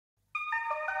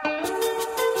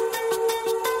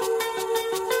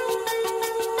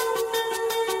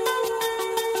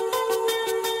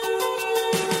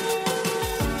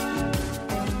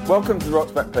Welcome to the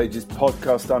Rock's Backpages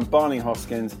podcast. I'm Barney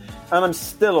Hoskins, and I'm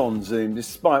still on Zoom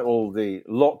despite all the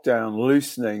lockdown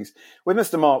loosenings with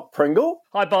Mr. Mark Pringle.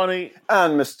 Hi, Barney.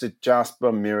 And Mr.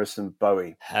 Jasper Murison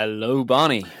Bowie. Hello,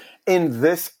 Barney. In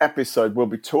this episode, we'll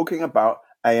be talking about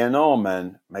A&R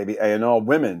men, maybe A&R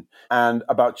women, and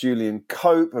about Julian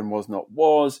Cope and Was Not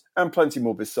Was, and plenty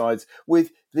more besides,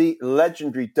 with the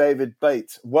legendary David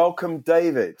Bates. Welcome,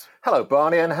 David. Hello,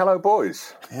 Barney, and hello,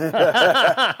 boys.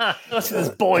 That's this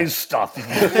boys stuff,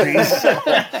 please.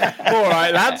 All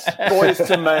right, lads. Boys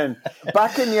to men.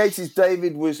 Back in the 80s,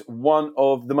 David was one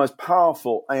of the most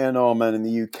powerful A&R men in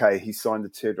the UK. He signed The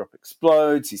Teardrop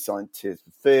Explodes, he signed Tears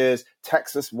for Fears,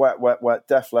 Texas, Wet, Wet, Wet,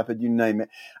 Def Leppard, you name it,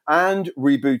 and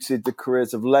rebooted the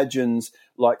careers of legends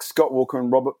like Scott Walker and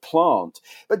Robert Plant.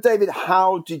 But David,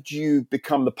 how did you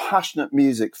become the passionate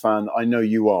music fan I know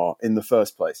you are in the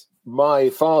first place?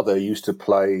 My father used to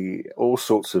play all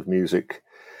sorts of music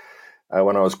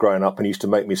when I was growing up and used to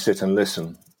make me sit and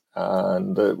listen.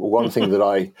 And one thing that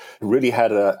I really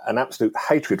had an absolute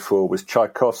hatred for was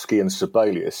Tchaikovsky and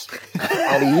Sibelius.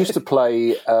 And he used to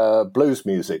play blues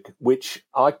music, which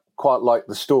I quite liked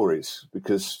the stories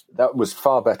because that was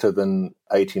far better than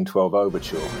 1812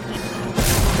 Overture.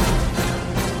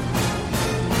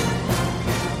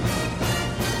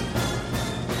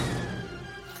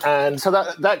 And so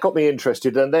that got me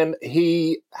interested. And then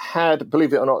he had,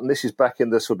 believe it or not, and this is back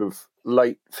in the sort of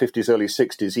late 50s, early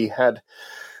 60s, he had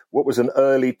what was an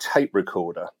early tape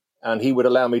recorder. And he would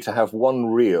allow me to have one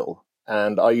reel.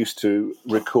 And I used to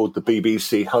record the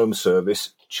BBC Home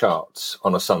Service charts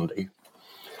on a Sunday.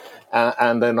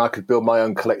 And then I could build my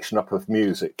own collection up of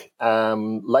music.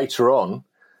 Later on,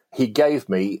 he gave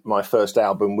me my first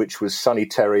album, which was Sonny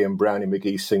Terry and Brownie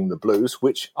McGee Sing the Blues,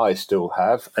 which I still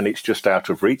have, and it's just out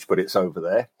of reach, but it's over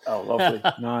there. Oh, lovely.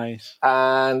 Nice.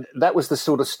 And that was the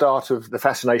sort of start of the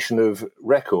fascination of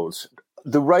records.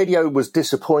 The radio was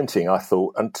disappointing, I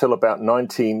thought, until about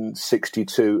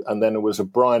 1962, and then there was a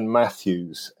Brian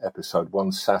Matthews episode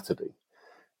one Saturday,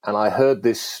 and I heard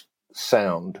this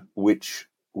sound, which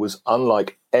was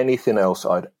unlike anything else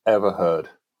I'd ever heard.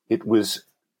 It was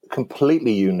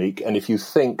completely unique. And if you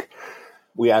think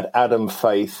we had Adam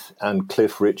Faith and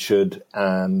Cliff Richard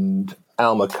and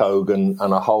Alma Cogan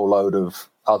and a whole load of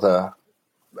other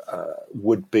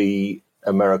would-be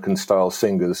American-style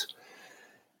singers,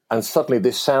 and suddenly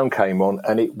this sound came on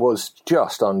and it was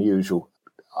just unusual.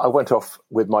 I went off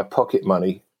with my pocket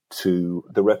money to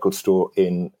the record store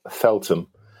in Feltham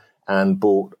and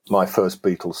bought my first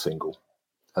Beatles single.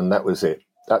 And that was it.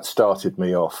 That started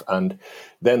me off. And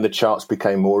then the charts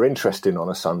became more interesting on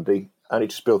a Sunday, and it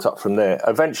just built up from there.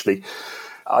 Eventually,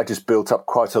 I just built up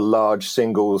quite a large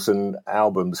singles and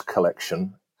albums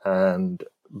collection. And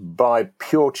by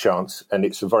pure chance, and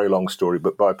it's a very long story,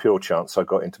 but by pure chance, I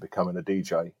got into becoming a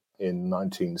DJ in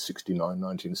 1969,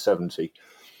 1970,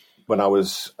 when I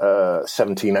was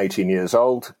 17, 18 years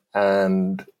old.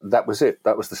 And that was it.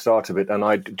 That was the start of it. And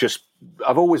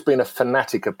I've always been a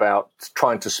fanatic about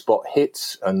trying to spot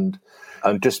hits and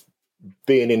just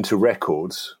being into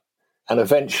records. And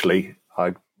eventually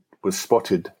I was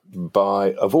spotted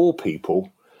by, of all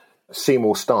people,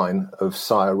 Seymour Stein of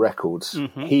Sire Records.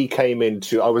 Mm-hmm. He came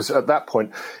I was at that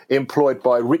point employed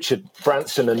by Richard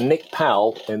Branson and Nick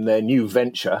Powell in their new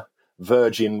venture,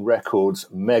 Virgin Records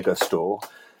Mega Store.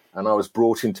 And I was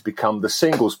brought in to become the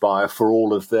singles buyer for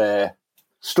all of their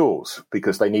stores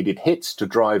because they needed hits to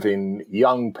drive in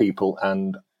young people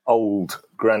and old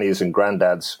grannies and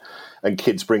granddads and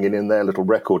kids bringing in their little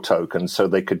record tokens so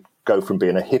they could go from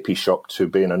being a hippie shop to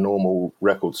being a normal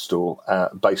record store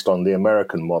based on the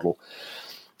American model.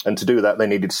 And to do that, they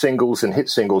needed singles and hit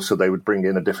singles, so they would bring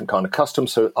in a different kind of custom.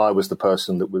 So I was the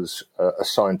person that was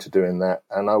assigned to doing that.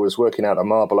 And I was working out at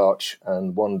Marble Arch,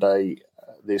 and one day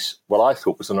I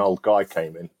thought was an old guy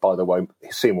came in. By the way,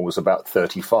 Seymour was about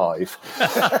 35.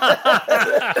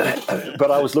 But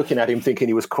I was looking at him thinking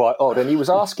he was quite odd. And he was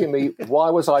asking me,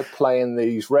 why was I playing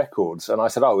these records? And I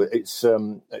said, it's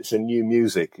a new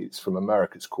music. It's from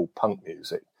America. It's called punk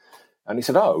music. And he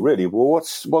said, oh, really? Well,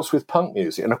 what's with punk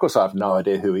music? And of course, I have no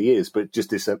idea who he is, but just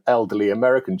this elderly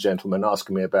American gentleman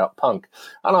asking me about punk.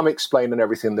 And I'm explaining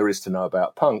everything there is to know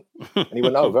about punk. And he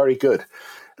went, oh, very good.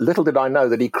 Little did I know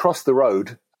that he crossed the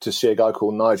road to see a guy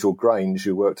called Nigel Grange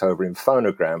who worked over in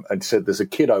Phonogram and said, there's a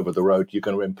kid over the road, you're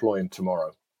going to employ him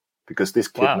tomorrow because this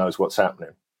kid knows what's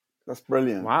happening. That's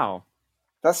brilliant. Wow.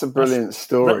 That's a brilliant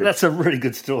story. That's a really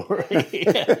good story.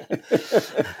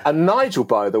 And Nigel,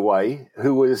 by the way,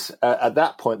 who was at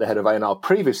that point the head of A&R,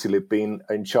 previously had been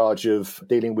in charge of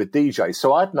dealing with DJs.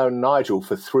 So I'd known Nigel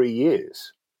for 3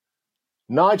 years.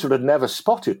 Nigel had never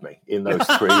spotted me in those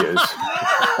 3 years.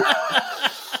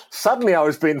 suddenly I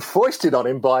was being foisted on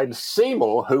him by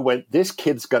Seymour, who went, "This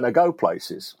kid's going to go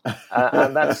places,"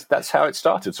 and that's how it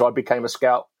started. So I became a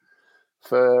scout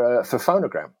for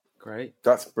Phonogram. Great.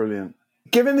 That's brilliant.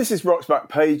 Given this is Rock's Back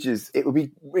Pages, it would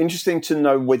be interesting to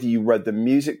know whether you read the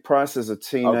Music Press as a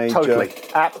teenager. Oh, totally,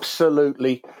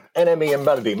 absolutely. NME and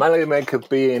Melody. Melody Maker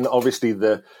being obviously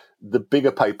the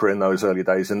bigger paper in those early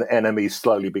days, and the NME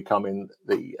slowly becoming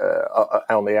the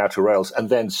on the outer rails, and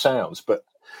then Sounds. But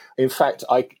in fact,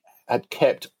 I had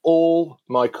kept all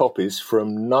my copies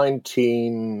from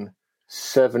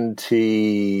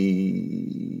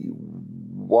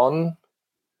 1971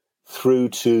 through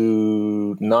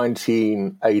to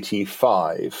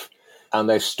 1985, and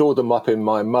they stored them up in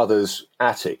my mother's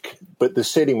attic. But the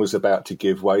ceiling was about to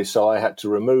give way, so I had to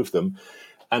remove them,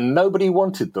 and nobody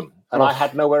wanted them, and I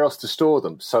had nowhere else to store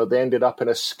them, so they ended up in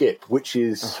a skip, which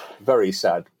is very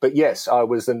sad. But yes, I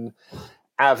was an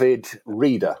avid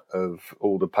reader of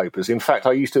all the papers. In fact,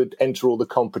 I used to enter all the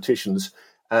competitions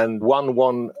and won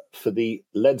one for the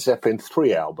Led Zeppelin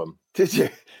 3 album. Did you?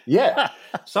 Yeah.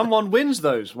 Someone wins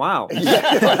those. Wow.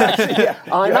 Yeah,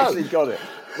 I you know. actually got it.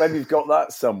 Maybe you've got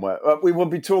that somewhere. We will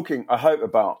be talking, I hope,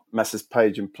 about Messrs.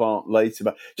 Page and Plant later.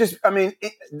 But just, I mean,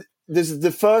 there's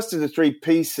the first of the three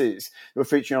pieces that we're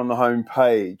featuring on the home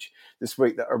page this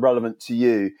week that are relevant to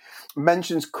you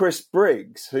mentions Chris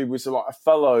Briggs, who was like a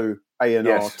fellow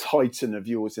A&R titan of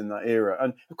yours in that era.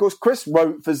 And of course, Chris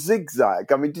wrote for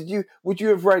Zigzag. I mean, would you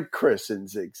have read Chris in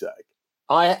Zigzag?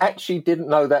 I actually didn't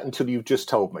know that until you've just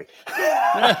told me.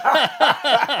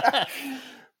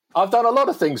 I've done a lot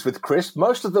of things with Chris,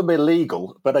 most of them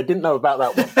illegal, but I didn't know about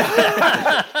that one.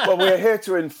 Well, we're here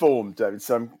to inform, David,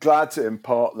 so I'm glad to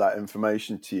impart that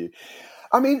information to you.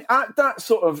 I mean, at that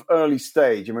sort of early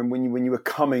stage, I mean, when you were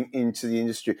coming into the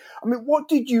industry, I mean, what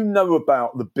did you know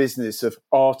about the business of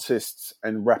artists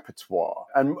and repertoire?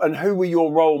 And who were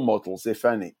your role models, if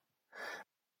any?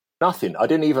 Nothing. I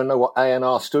didn't even know what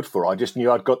A&R stood for. I just knew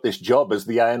I'd got this job as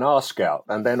the A&R scout.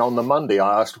 And then on the Monday,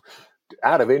 I asked,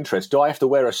 out of interest, do I have to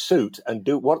wear a suit and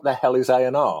do what the hell is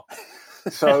A&R?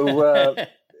 So,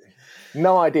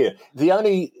 no idea. The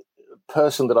only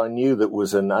person that I knew that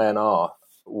was an A&R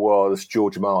was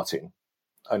George Martin.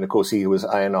 And of course, he was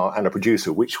A&R and a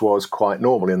producer, which was quite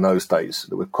normal in those days.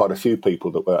 There were quite a few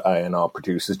people that were A&R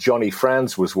producers. Johnny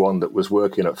Franz was one that was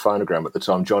working at Phonogram at the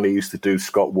time. Johnny used to do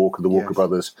Scott Walker, the Walker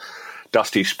Brothers,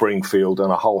 Dusty Springfield,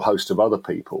 and a whole host of other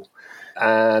people.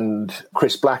 And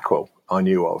Chris Blackwell, I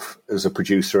knew of as a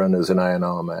producer and as an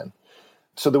A&R man.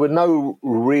 So there were no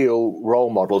real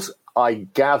role models. I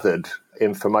gathered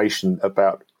information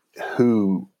about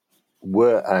who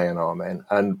were A&R men,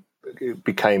 and it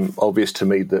became obvious to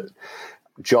me that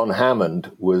John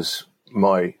Hammond was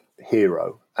my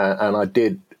hero. And I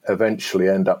did eventually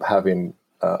end up having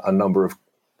a number of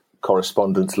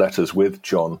correspondence letters with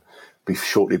John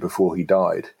shortly before he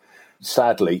died.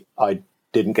 Sadly, I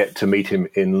didn't get to meet him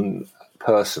in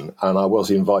person, and I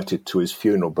was invited to his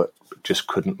funeral, but just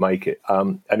couldn't make it.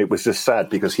 And it was just sad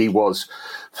because he was,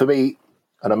 for me,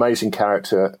 an amazing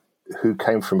character who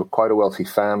came from quite a wealthy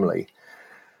family.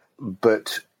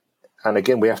 But, and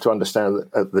again, we have to understand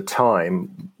that at the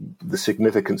time the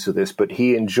significance of this, but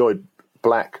he enjoyed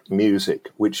black music,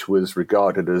 which was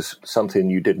regarded as something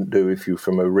you didn't do if you're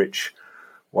from a rich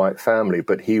white family.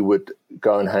 But he would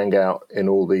go and hang out in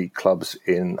all the clubs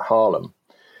in Harlem,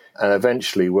 and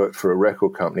eventually worked for a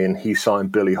record company, and he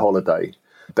signed Billie Holiday,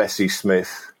 Bessie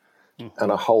Smith,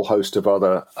 and a whole host of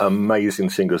other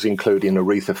amazing singers, including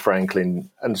Aretha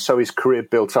Franklin. And so his career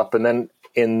built up. And then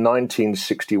in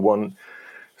 1961,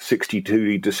 62,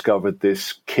 he discovered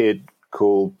this kid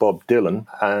called Bob Dylan.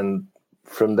 And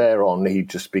from there on, he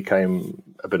just became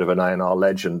a bit of an A&R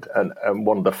legend. And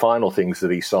one of the final things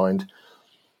that he signed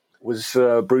was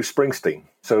Bruce Springsteen.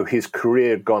 So his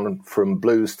career had gone from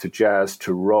blues to jazz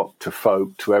to rock to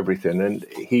folk to everything. And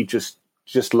he just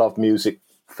loved music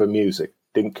for music.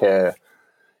 Didn't care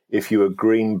if you were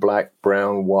green, black,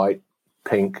 brown, white,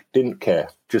 pink. Didn't care.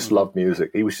 Just loved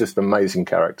music. He was just an amazing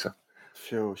character.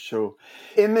 Sure.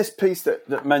 In this piece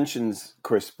that mentions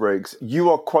Chris Briggs, you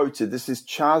are quoted. This is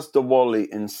Chas de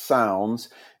Wally in Sounds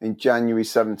in January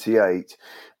 78.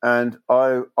 And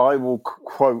I will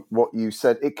quote what you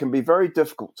said. It can be very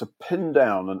difficult to pin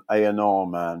down an A&R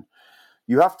man.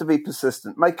 You have to be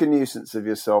persistent, make a nuisance of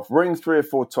yourself, ring 3 or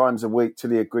 4 times a week till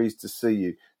he agrees to see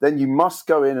you. Then you must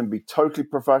go in and be totally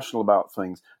professional about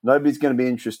things. Nobody's going to be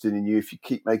interested in you if you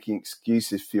keep making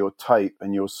excuses for your tape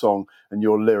and your song and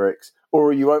your lyrics,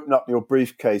 or you open up your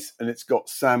briefcase and it's got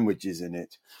sandwiches in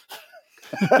it.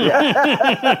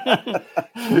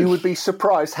 You would be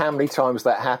surprised how many times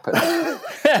that happened.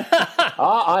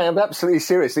 I am absolutely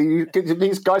serious.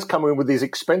 These guys come in with these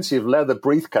expensive leather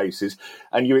briefcases,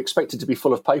 and you expect it to be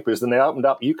full of papers. Then they opened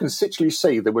up. You can literally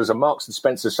see there was a Marks and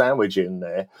Spencer sandwich in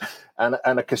there, and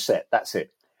a cassette. That's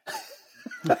it.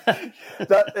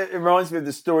 It reminds me of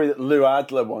the story that Lou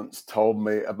Adler once told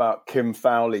me about Kim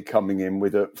Fowley coming in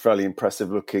with a fairly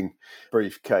impressive-looking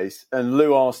briefcase, and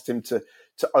Lou asked him to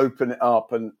open it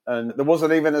up, and there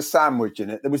wasn't even a sandwich in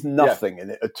it. There was nothing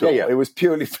in it at all. Yeah. It was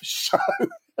purely for show.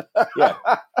 Yeah.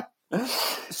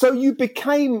 So you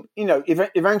became,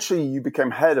 eventually you became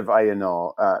head of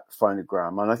A&R at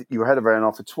Phonogram, and I think you were head of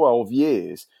A&R for 12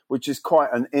 years, which is quite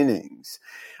an innings.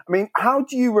 I mean, how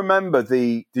do you remember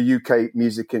the UK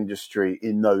music industry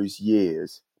in those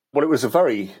years? Well, it was a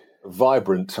very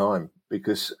vibrant time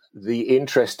because the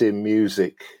interest in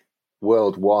music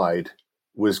worldwide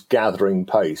was gathering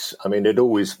pace. I mean, there's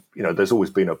always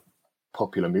been a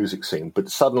popular music scene, but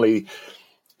suddenly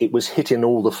it was hitting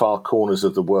all the far corners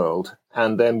of the world.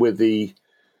 And then with the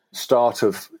start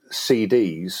of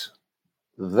CDs,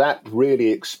 that really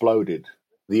exploded.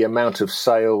 The amount of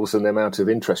sales and the amount of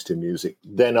interest in music.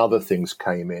 Then other things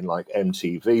came in, like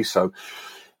MTV. So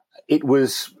it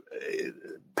was.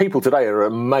 People today are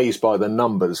amazed by the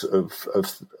numbers of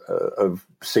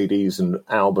CDs and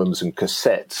albums and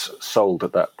cassettes sold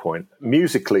at that point.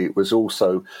 Musically, it was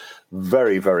also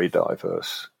very, very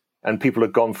diverse, and people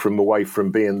had gone away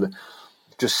from being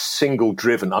just single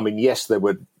driven. I mean, yes,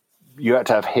 you had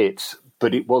to have hits,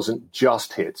 but it wasn't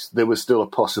just hits. There was still a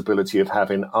possibility of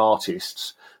having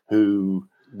artists who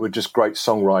were just great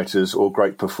songwriters or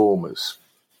great performers.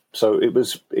 So it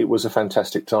was a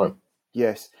fantastic time.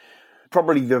 Yes.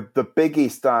 Probably the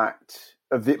biggest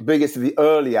of the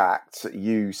early acts that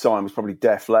you signed was probably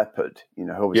Def Leppard, who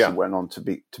obviously went on to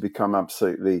become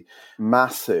absolutely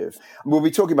massive. And we'll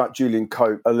be talking about Julian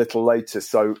Cope a little later,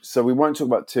 so we won't talk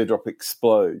about Teardrop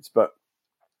Explodes, but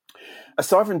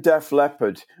aside from Def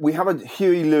Leppard, we have a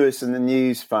Huey Lewis and the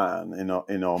News fan in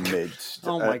our midst.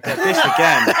 Oh my God, this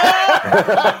again!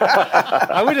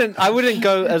 I wouldn't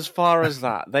go as far as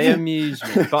that. They amuse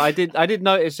me, but I did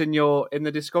notice in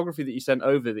the discography that you sent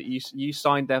over that you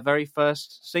signed their very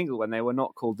first single when they were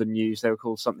not called the News, they were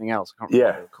called something else. I can't remember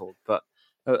what they were called, but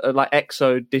like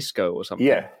Exo Disco or something.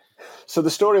 Yeah. So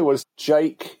the story was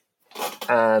Jake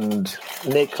and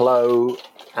Nick Lowe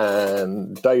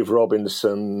and Dave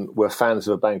Robinson were fans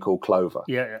of a band called Clover.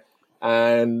 Yeah.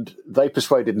 And they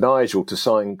persuaded Nigel to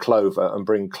sign Clover and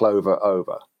bring Clover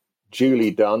over.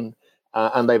 Julie done,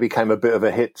 and they became a bit of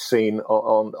a hit scene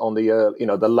on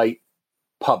the late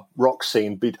pub rock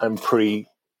scene and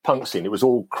pre-punk scene. It was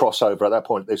all crossover at that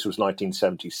point. This was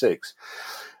 1976.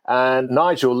 And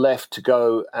Nigel left to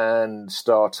go and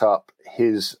start up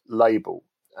his label.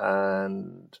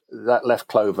 And that left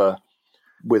Clover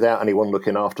without anyone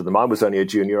looking after them. I was only a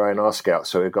junior A&R scout,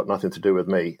 so it got nothing to do with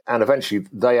me. And eventually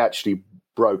they actually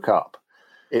broke up.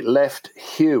 It left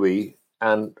Huey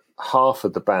and half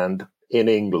of the band in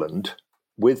England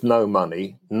with no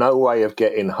money, no way of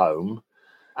getting home,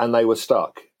 and they were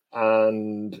stuck.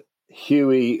 And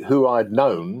Huey, who I'd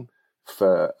known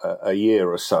for a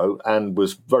year or so and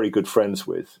was very good friends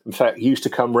with, in fact, he used to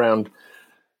come round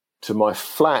to my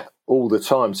flat all the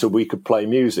time so we could play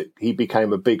music. He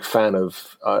became a big fan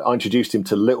of, I introduced him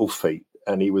to Little Feat,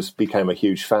 and he became a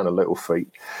huge fan of Little Feat.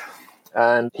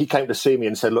 And he came to see me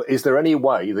and said, look, is there any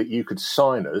way that you could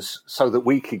sign us so that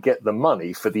we could get the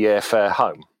money for the airfare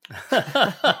home?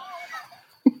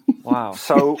 Wow.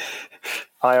 So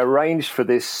I arranged for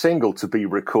this single to be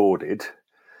recorded,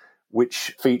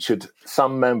 which featured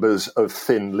some members of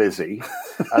Thin Lizzy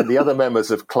and the other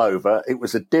members of Clover. It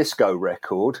was a disco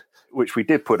record, which we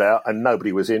did put out and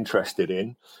nobody was interested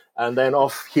in. And then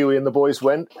off Huey and the boys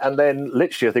went. And then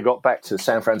literally as they got back to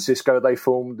San Francisco, they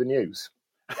formed the News.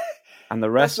 And the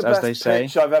rest, That's the as they best say.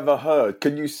 pitch I've ever heard.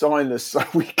 Can you sign us so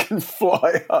we can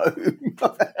fly home?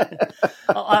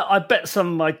 I bet some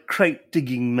of my crate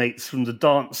digging mates from the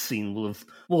dance scene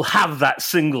will have that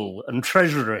single and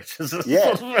treasure it. As a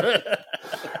sort of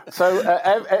So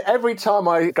every time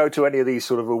I go to any of these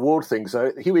sort of award things,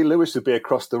 Huey Lewis would be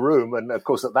across the room. And of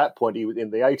course, at that point, in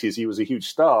the 80s, he was a huge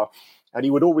star. And he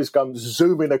would always come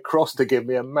zooming across to give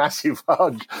me a massive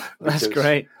hug. That's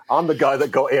great. I'm the guy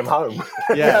that got him home.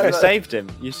 Yeah, you saved him.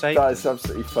 You saved him. That is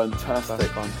absolutely fantastic.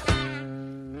 That's fun.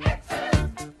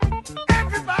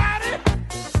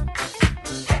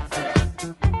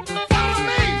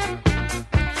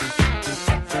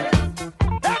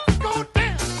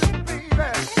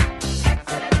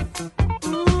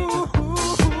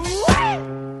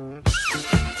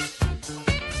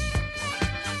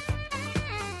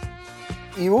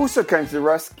 You also came to the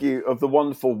rescue of the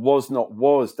wonderful Was Not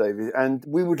Was, David, and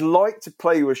we would like to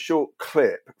play you a short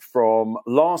clip from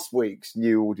last week's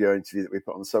new audio interview that we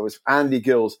put on the show. It was Andy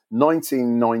Gill's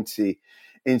 1990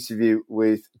 interview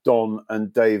with Don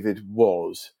and David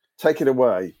Was. Take it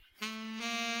away.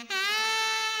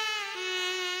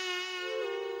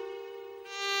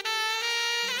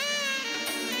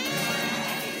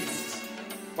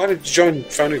 Why did you join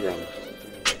Founding Ground?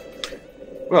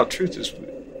 Well, truth is,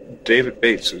 David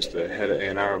Bates, who's the head of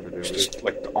A&R over there, was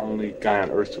like the only guy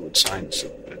on earth who would sign us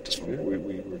at this point. We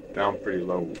were down pretty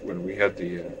low when we had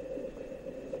the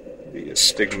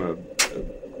stigma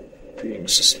of being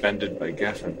suspended by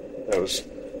Geffen. That was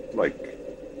like,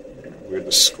 we were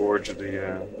the scourge of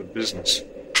the business.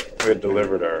 We had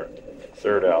delivered our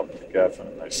third album to Geffen,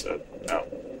 and they said, no,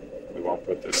 we won't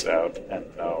put this out, and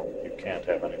no, you can't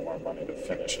have any more money to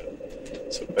finish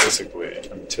it. So basically,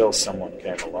 until someone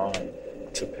came along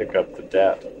to pick up the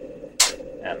debt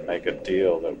and make a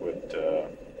deal that would,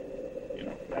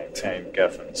 maintain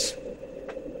Geffen's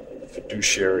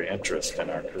fiduciary interest in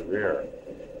our career.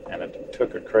 And it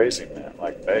took a crazy man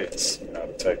like Bates,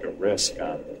 to take a risk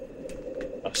on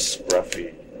a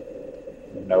scruffy,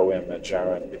 no-image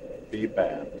R&B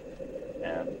band.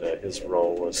 And his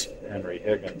role was Henry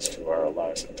Higgins to our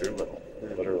Eliza Doolittle,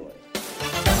 literally.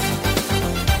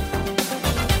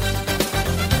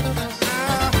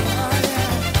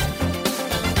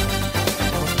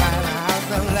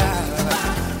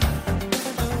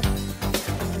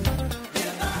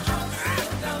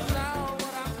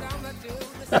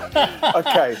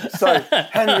 Okay, so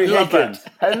Henry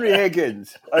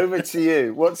Higgins, over to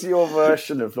you. What's your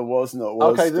version of the Was Not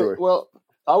Was story? Well,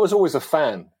 I was always a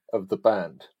fan of the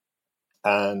band,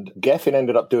 and Geffen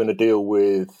ended up doing a deal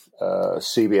with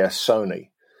CBS Sony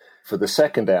for the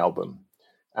second album,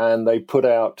 and they put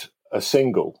out a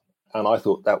single, and I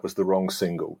thought that was the wrong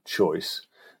single choice.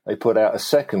 They put out a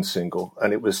second single,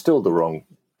 and it was still the wrong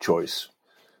choice.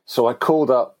 So I called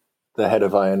up the head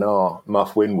of A&R,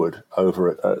 Muff Winwood, over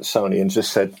at Sony, and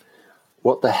just said,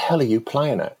 what the hell are you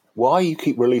playing at? Why you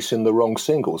keep releasing the wrong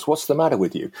singles? What's the matter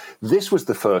with you? This was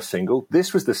the first single.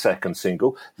 This was the second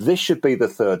single. This should be the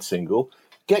third single.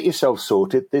 Get yourself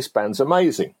sorted. This band's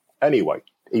amazing. Anyway,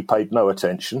 he paid no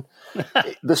attention.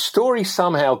 The story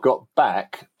somehow got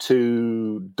back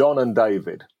to Don and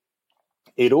David.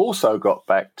 It also got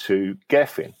back to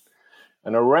Geffen.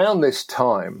 And around this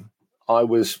time, I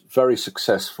was very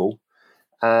successful,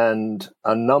 and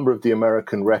a number of the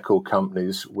American record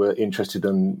companies were interested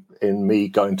in me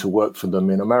going to work for them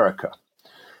in America.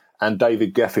 And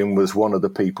David Geffen was one of the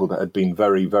people that had been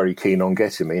very, very keen on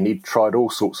getting me, and he'd tried all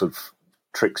sorts of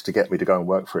tricks to get me to go and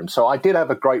work for him. So I did have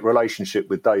a great relationship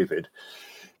with David,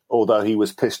 although he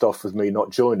was pissed off with me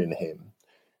not joining him.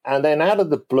 And then out of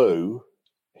the blue,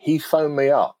 he phoned me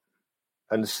up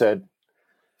and said,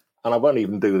 and I won't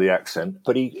even do the accent,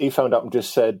 but he phoned up and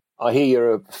just said, I hear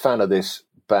you're a fan of this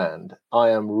band. I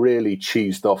am really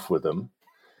cheesed off with them.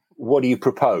 What do you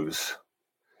propose?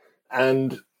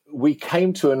 And we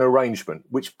came to an arrangement,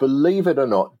 which, believe it or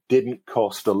not, didn't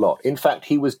cost a lot. In fact,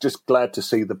 he was just glad to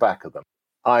see the back of them.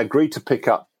 I agreed to pick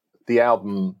up the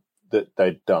album that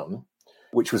they'd done,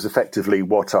 which was effectively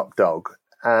What Up Dog.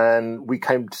 And we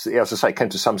came to, as I say, came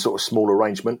to some sort of small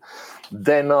arrangement.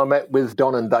 Then I met with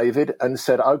Don and David and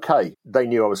said, okay, they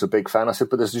knew I was a big fan. I said,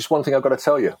 but there's just one thing I've got to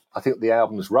tell you. I think the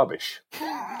album's rubbish.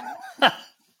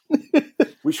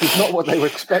 Which was not what they were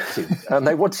expecting. And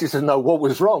they wanted to know what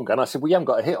was wrong. And I said, well, you haven't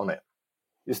got a hit on it.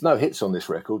 There's no hits on this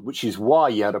record, which is why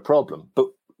you had a problem. But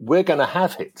we're going to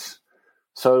have hits.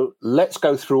 So let's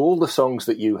go through all the songs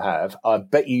that you have. I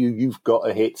bet you've got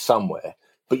a hit somewhere,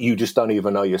 but you just don't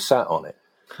even know you're sat on it.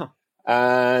 Huh.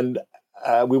 And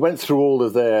we went through all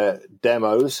of their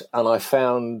demos, and I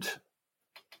found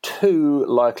two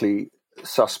likely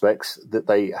suspects that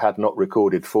they had not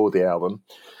recorded for the album.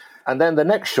 And then the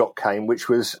next shot came, which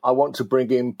was, I want to bring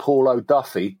in Paul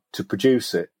O'Duffy to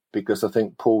produce it, because I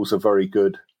think Paul's a very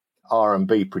good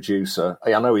R&B producer.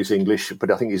 I know he's English,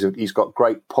 but I think he's got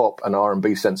great pop and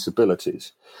R&B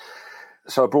sensibilities.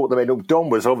 So I brought them in. Don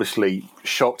was obviously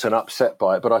shocked and upset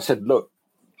by it, but I said, look,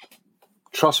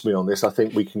 trust me on this. I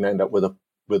think we can end up with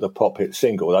a pop hit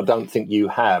single. I don't think you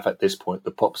have, at this point,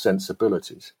 the pop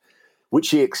sensibilities,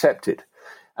 which he accepted.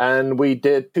 And we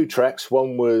did two tracks.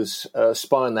 One was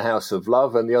Spy in the House of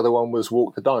Love, and the other one was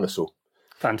Walk the Dinosaur.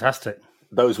 Fantastic.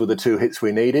 Those were the two hits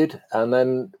we needed. And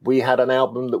then we had an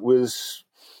album that was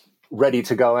ready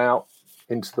to go out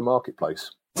into the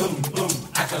marketplace. Boom, boom,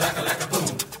 acca lacka lacka boom,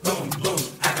 boom, boom,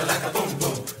 acca lacka boom,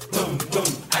 boom, boom, boom,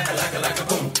 acca lacka lacka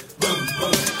boom, boom,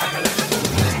 boom, acca lacka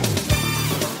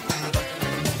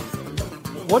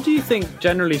boom. What do you think,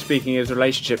 generally speaking, is the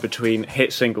relationship between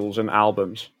hit singles and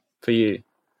albums for you?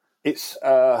 It's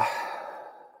there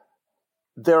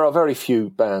are very few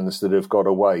bands that have got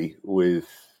away with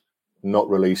not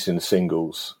releasing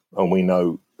singles, and we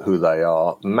know who they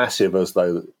are. Massive as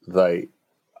though they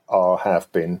have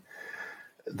been,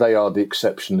 they are the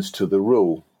exceptions to the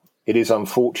rule. It is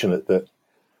unfortunate that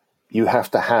you have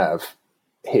to have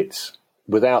hits.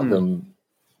 Without them,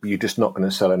 you're just not going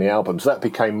to sell any albums. That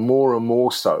became more and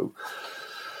more so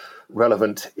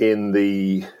relevant in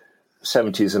the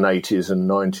 70s and 80s and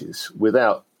 90s.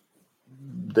 Without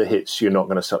the hits, you're not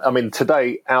going to sell. I mean,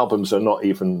 today, albums are not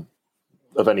even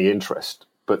of any interest.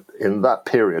 But in that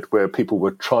period where people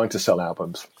were trying to sell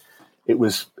albums, it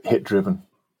was hit-driven.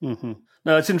 Mm-hmm.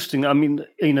 No, it's interesting. I mean,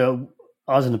 you know,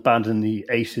 I was in a band in the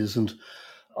 80s and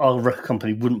our record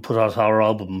company wouldn't put out our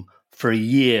album for a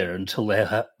year until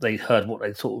they heard what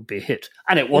they thought would be a hit.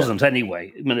 And it wasn't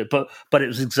anyway. I mean, but it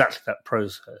was exactly that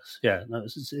process. Yeah, no,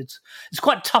 it's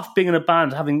quite tough being in a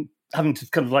band having to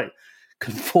kind of like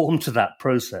conform to that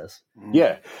process.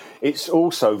 Yeah, it's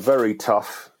also very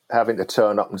tough having to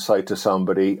turn up and say to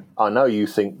somebody, I know you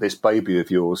think this baby of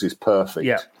yours is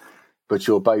perfect, but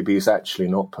your baby is actually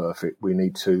not perfect. We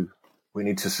need to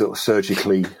sort of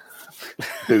surgically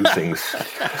do things.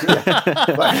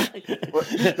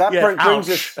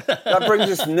 That brings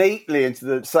us neatly into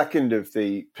the second of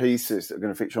the pieces that are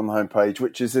going to feature on the homepage,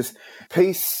 which is this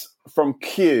piece from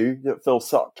Q that Phil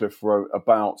Sutcliffe wrote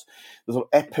about the sort of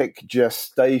epic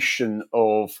gestation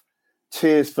of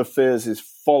Tears for Fears'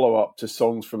 follow-up to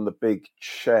Songs from the Big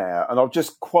Chair. And I'll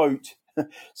just quote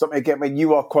something again. I mean,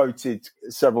 you are quoted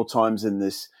several times in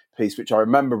this piece, which I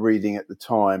remember reading at the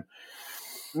time.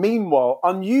 Meanwhile,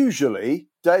 unusually,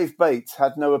 Dave Bates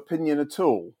had no opinion at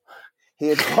all. He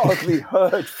had hardly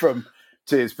heard from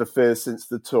Tears for Fears since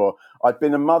the tour. I'd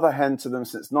been a mother hen to them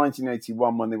since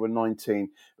 1981 when they were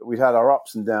 19, but we'd had our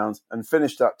ups and downs and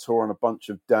finished that tour on a bunch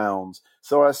of downs.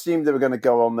 So I assumed they were going to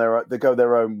go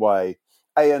their own way.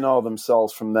 A&R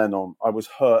themselves from then on. I was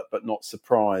hurt but not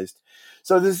surprised.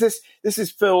 So there's this is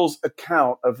Phil's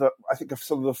account of, I think, of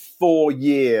sort of the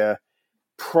 4-year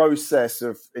process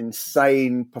of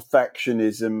insane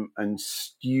perfectionism and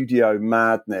studio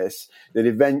madness that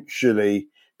eventually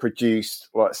produced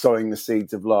like Sowing the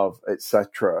Seeds of Love,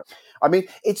 etc. I mean,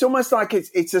 it's almost like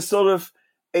it's a sort of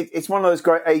it's one of those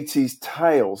great 80s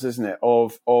tales, isn't it?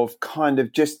 Of kind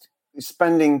of just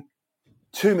spending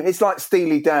it's like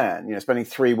Steely Dan, you know, spending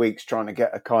 3 weeks trying to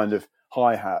get a kind of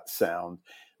hi-hat sound.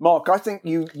 Mark, I think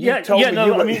you told me.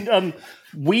 I mean,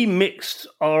 we mixed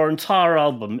our entire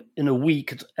album in a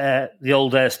week at the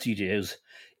old Air Studios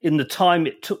in the time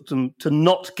it took them to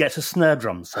not get a snare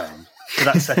drum sound for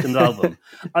that second album.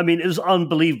 I mean, it was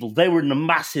unbelievable. They were in a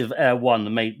massive Air One,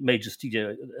 the major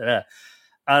studio,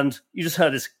 and you just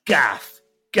heard this gaff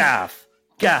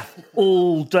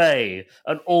all day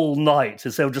and all night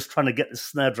as they were just trying to get the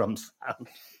snare drum sound.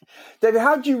 David,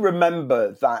 how do you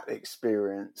remember that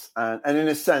experience? And in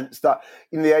a sense that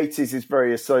in the 80s is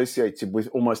very associated with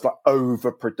almost like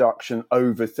overproduction,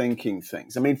 overthinking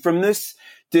things. I mean, from this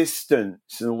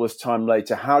distance and all this time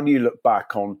later, how do you look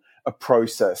back on a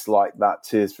process like that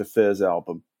Tears for Fears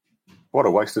album? What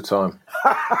a waste of time.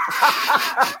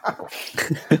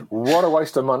 What a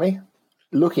waste of money.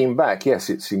 Looking back, yes,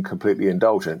 it's completely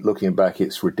indulgent. Looking back,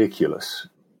 it's ridiculous.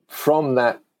 From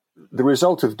that, the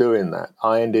result of doing that,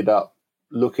 I ended up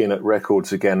looking at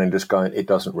records again and just going, it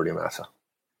doesn't really matter.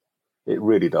 It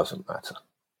really doesn't matter.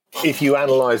 If you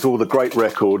analyse all the great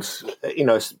records, you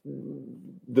know,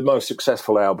 the most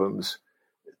successful albums,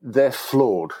 they're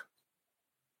flawed,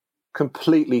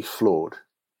 completely flawed,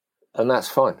 and that's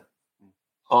fine.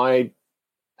 I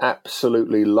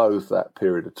absolutely loathe that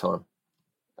period of time.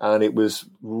 And it was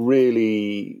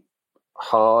really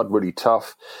hard, really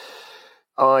tough.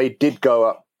 I did go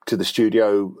up to the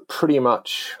studio pretty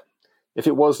much, if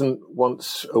it wasn't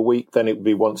once a week, then it would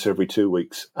be once every 2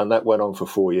 weeks. And that went on for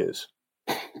 4 years.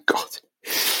 God.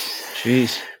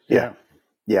 Jeez. Yeah.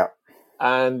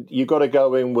 And you got to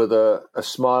go in with a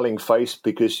smiling face,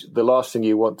 because the last thing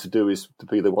you want to do is to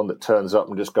be the one that turns up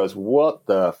and just goes, what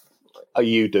the are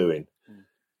you doing?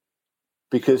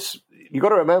 Because you got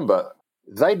to remember,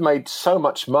 they'd made so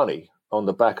much money on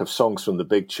the back of Songs from the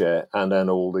Big Chair and then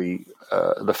all the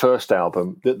first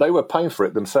album that they were paying for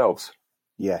it themselves.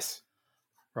 Yes.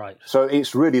 Right. So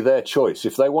it's really their choice.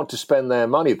 If they want to spend their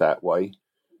money that way,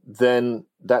 then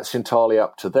that's entirely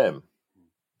up to them.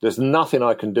 There's nothing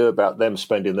I can do about them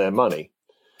spending their money.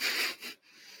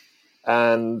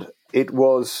 And it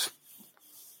was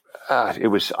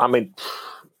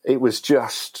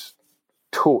just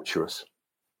torturous.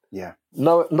 Yeah.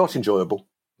 No, not enjoyable.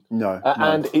 No.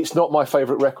 And it's not my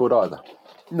favourite record either.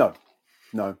 No.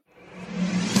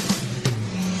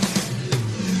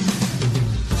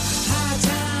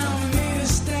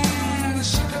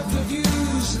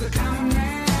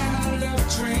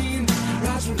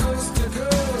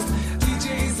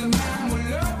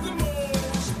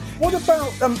 What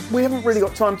about, we haven't really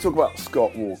got time to talk about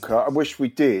Scott Walker. I wish we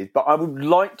did, but I would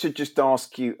like to just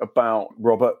ask you about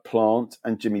Robert Plant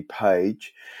and Jimmy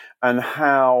Page and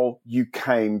how you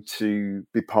came to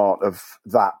be part of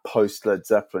that post-Led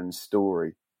Zeppelin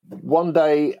story. One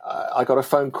day, I got a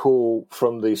phone call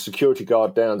from the security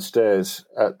guard downstairs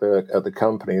at the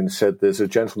company and said, "There's a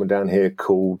gentleman down here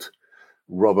called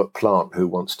Robert Plant who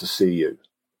wants to see you."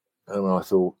 And I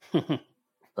thought,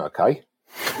 okay.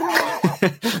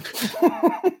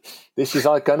 This is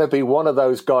like going to be one of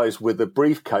those guys with a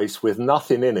briefcase with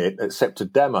nothing in it except a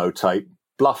demo tape,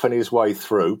 bluffing his way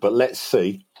through, but let's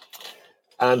see.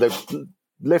 And the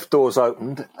lift doors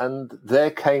opened, and there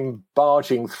came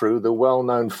barging through the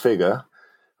well-known figure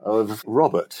of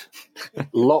Robert,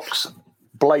 locks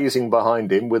blazing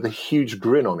behind him with a huge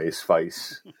grin on his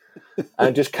face,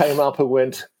 and just came up and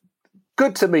went,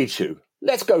 "Good to meet you.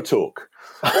 Let's go talk."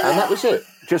 And that was it.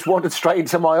 Just wandered straight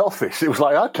into my office. It was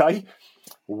like, okay,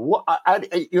 what? And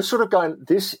you're sort of going,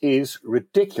 this is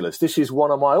ridiculous. This is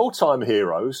one of my all-time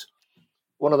heroes,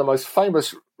 one of the most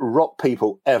famous rock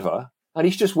people ever, and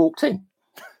he's just walked in.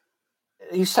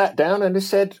 He sat down and he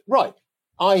said, "Right,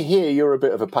 I hear you're a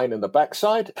bit of a pain in the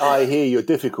backside. I hear you're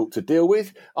difficult to deal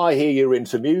with. I hear you're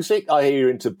into music. I hear you're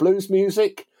into blues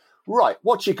music. Right,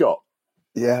 what you got?"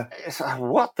 Yeah. It's like,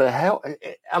 what the hell?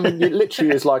 I mean, it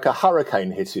literally is like a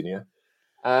hurricane hitting you.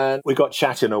 And we got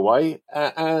chatting away.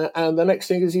 And the next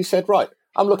thing is he said, "Right,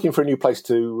 I'm looking for a new place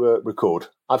to record.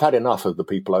 I've had enough of the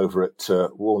people over at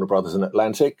Warner Brothers and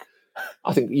Atlantic.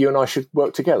 I think you and I should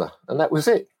work together." And that was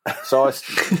it. So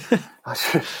I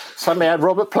suddenly had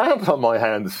Robert Plant on my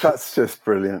hands. That's just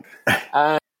brilliant.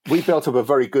 And we built up a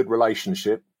very good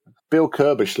relationship. Bill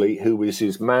Kerbishley, who was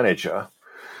his manager,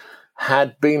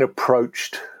 had been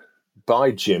approached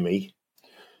by Jimmy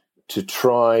to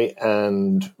try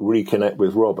and reconnect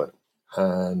with Robert.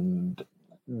 And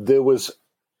there was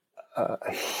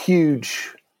a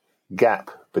huge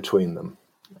gap between them.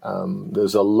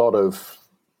 There's a lot of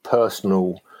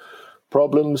personal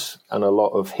problems and a lot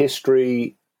of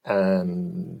history,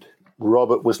 and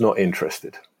Robert was not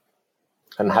interested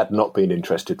and had not been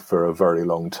interested for a very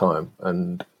long time.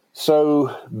 And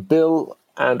so Bill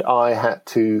and I had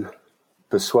to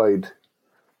persuade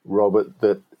Robert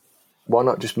that why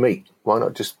not just meet? Why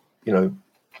not just,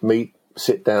 meet,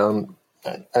 sit down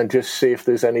and just see if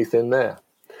there's anything there?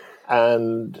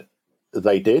 And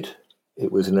they did.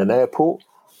 It was in an airport,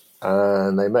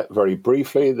 and they met very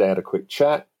briefly. They had a quick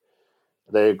chat.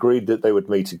 They agreed that they would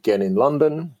meet again in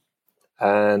London,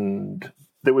 and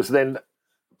there was then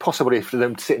possibility for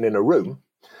them sitting in a room.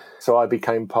 So I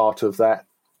became part of that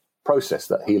process,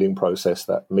 that healing process,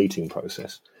 that meeting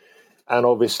process. And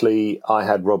obviously I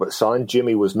had Robert signed.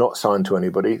 Jimmy was not signed to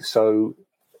anybody, so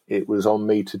it was on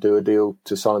me to do a deal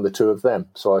to sign the two of them.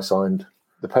 So I signed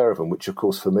the pair of them, which of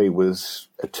course for me was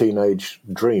a teenage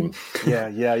dream.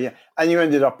 Yeah. And you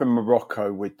ended up in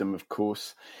Morocco with them, of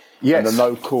course. Yes. And the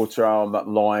No Quarter Hour, that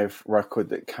live record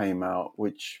that came out,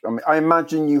 which, I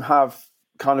imagine you have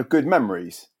kind of good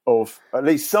memories of at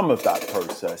least some of that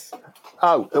process.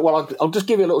 Oh, well, I'll just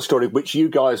give you a little story, which you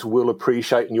guys will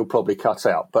appreciate and you'll probably cut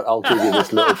out, but I'll give you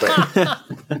this little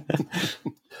bit.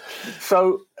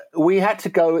 So we had to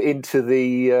go into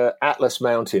the Atlas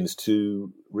Mountains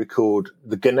to record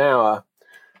the Genoa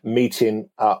meeting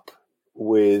up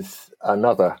with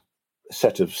another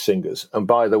set of singers. And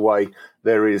by the way,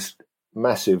 there is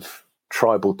massive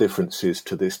tribal differences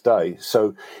to this day.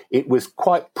 So it was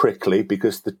quite prickly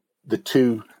because the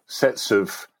two sets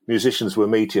of musicians were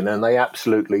meeting and they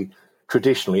absolutely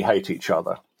traditionally hate each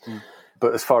other.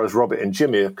 But as far as Robert and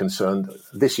Jimmy are concerned,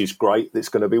 this is great. It's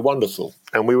going to be wonderful.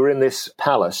 And we were in this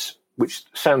palace, which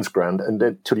sounds grand, and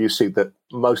until you see that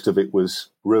most of it was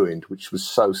ruined, which was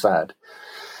so sad,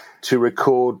 to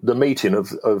record the meeting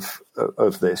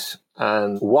of this.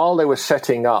 And while they were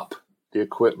setting up the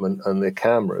equipment and the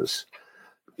cameras,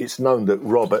 it's known that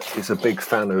Robert is a big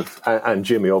fan of, and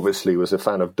Jimmy obviously was a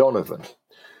fan of Donovan.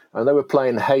 And they were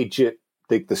playing Hey Gyp,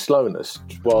 Dig the Slowness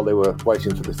while they were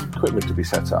waiting for the equipment to be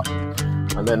set up.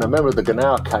 And then a member of the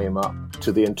Genoa came up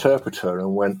to the interpreter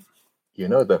and went,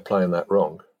 they're playing that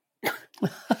wrong.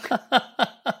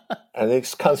 And he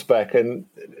comes back, and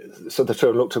so the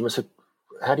two looked at him and said,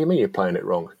 "How do you mean you're playing it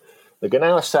wrong?" The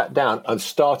Genoa sat down and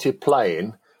started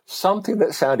playing something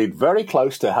that sounded very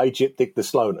close to Hey Gyp, Dig the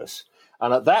Slowness.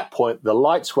 And at that point, the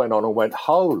lights went on and went,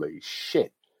 holy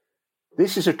shit.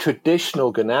 This is a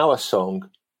traditional Gnawa song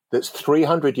that's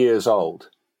 300 years old.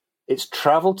 It's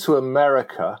travelled to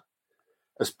America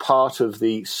as part of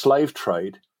the slave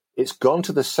trade. It's gone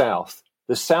to the South.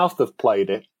 The South have played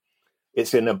it.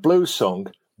 It's in a blues song.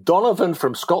 Donovan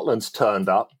from Scotland's turned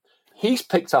up. He's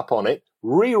picked up on it,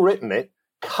 rewritten it,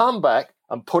 come back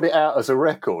and put it out as a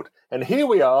record. And here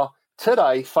we are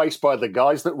today, faced by the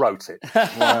guys that wrote it.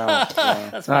 Wow.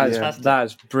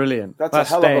 That's brilliant. That's a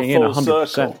hell of a full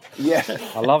circle. Yeah.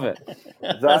 I love it.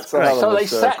 That's a hell of So a they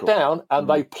circle. sat down and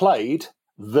they played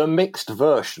the mixed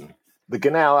version, the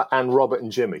Gnawa and Robert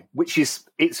and Jimmy,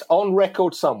 it's on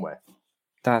record somewhere.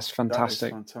 That's That is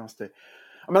fantastic. fantastic.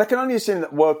 I mean, I can only assume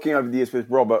that working over the years with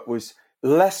Robert was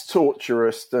less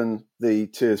torturous than the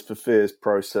Tears for Fears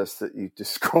process that you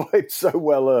described so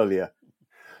well earlier.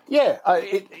 Yeah,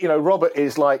 Robert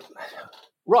is like,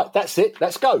 right, that's it,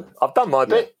 let's go. I've done my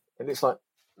bit. And it's like,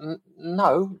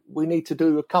 no, we need to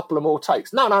do a couple of more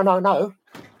takes. No. I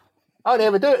only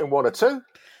ever do it in one or two.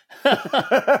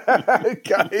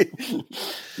 Okay.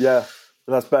 Yeah,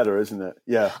 that's better, isn't it?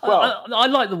 Yeah. Well, I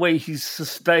like the way he's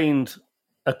sustained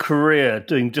a career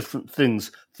doing different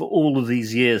things for all of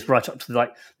these years, right up to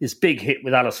like this big hit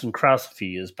with Alison Krauss a few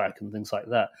years back and things like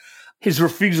that. His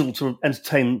refusal to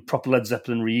entertain proper Led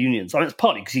Zeppelin reunions. I mean, it's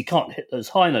partly because he can't hit those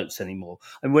high notes anymore.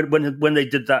 And when they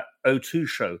did that O2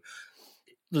 show,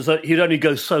 he'd only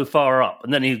go so far up,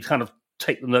 and then he'd kind of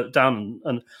take the note down.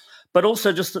 But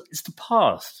also just that it's the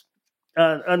past,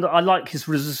 and I like his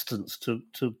resistance to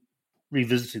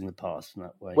revisiting the past in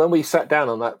that way. When we sat down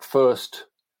on that first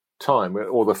time,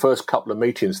 or the first couple of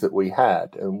meetings that we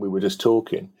had, and we were just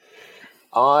talking,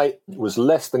 I was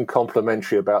less than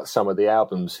complimentary about some of the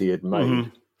albums he had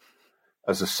made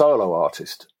as a solo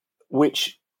artist,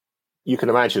 which you can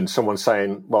imagine someone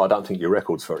saying, well, I don't think your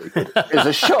record's very good. It's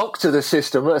a shock to the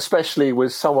system, especially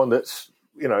with someone that's,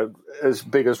 as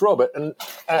big as Robert. And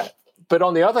but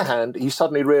on the other hand, he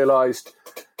suddenly realised,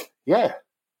 yeah,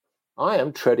 I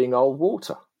am treading old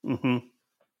water. Mm-hmm.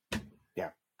 Yeah.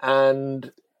 And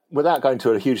without going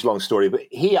to a huge long story, but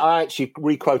I actually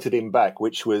re-quoted him back,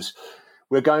 which was,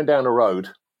 we're going down a road,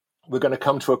 we're going to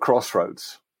come to a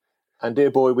crossroads. And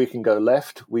dear boy, we can go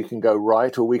left, we can go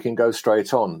right, or we can go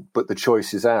straight on, but the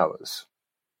choice is ours.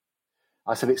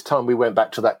 I said, it's time we went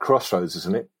back to that crossroads,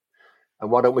 isn't it?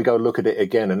 And why don't we go look at it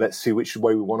again and let's see which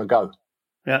way we want to go?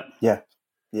 Yeah. Yeah.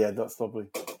 Yeah, that's lovely.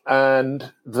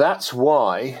 And that's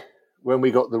why when we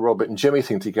got the Robert and Jimmy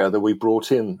thing together, we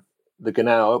brought in the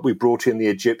Gnawa, we brought in the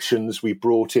Egyptians, we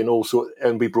brought in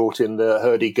and we brought in the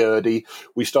hurdy-gurdy.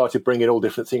 We started bringing all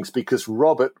different things because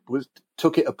Robert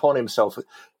took it upon himself.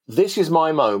 This is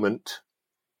my moment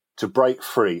to break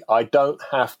free. I don't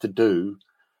have to do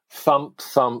thump,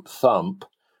 thump, thump.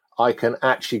 I can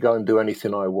actually go and do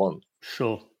anything I want.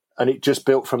 Sure. And it just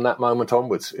built from that moment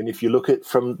onwards. And if you look at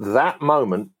from that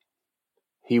moment,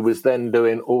 he was then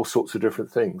doing all sorts of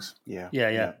different things. Yeah.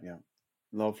 Yeah.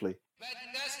 Lovely.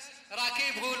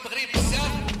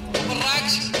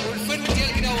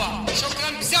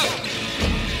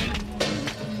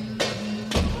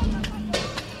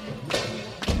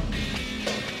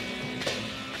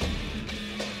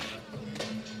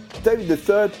 David, the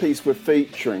third piece we're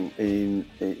featuring on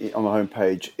the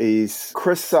homepage is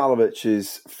Chris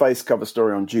Salavich's face cover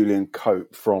story on Julian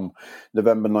Cope from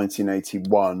November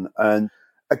 1981. And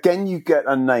again, you get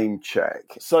a name check.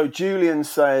 So Julian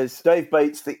says, Dave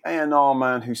Bates, the A&R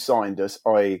man who signed us,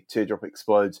 i.e. Teardrop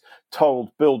Explodes,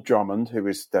 told Bill Drummond, who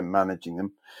is then managing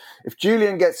them, if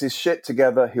Julian gets his shit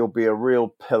together, he'll be a real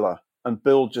pillar. And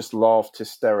Bill just laughed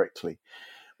hysterically.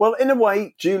 Well, in a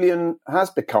way, Julian has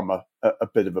become a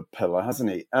bit of a pillar, hasn't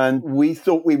he? And we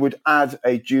thought we would add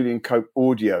a Julian Cope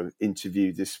audio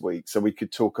interview this week so we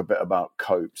could talk a bit about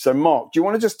Cope. So, Mark, do you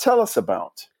want to just tell us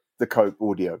about the Cope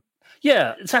audio?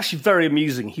 Yeah, it's actually very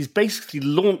amusing. He's basically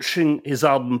launching his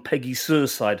album Peggy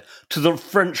Suicide to the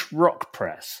French rock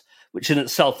press, which in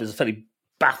itself is a fairly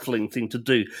baffling thing to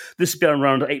do. This will be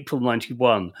around April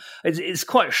 91. It's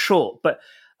quite short, but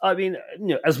I mean,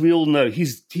 as we all know,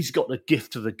 he's got the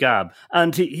gift of the gab.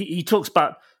 And he talks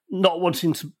about not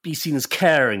wanting to be seen as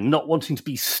caring, not wanting to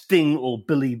be Sting or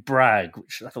Billy Bragg,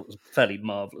 which I thought was fairly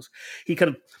marvellous. He kind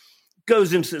of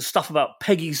goes into this stuff about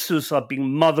Peggy's suicide,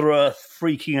 being Mother Earth,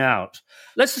 freaking out.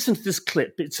 Let's listen to this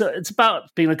clip. It's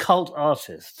about being a cult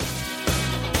artist.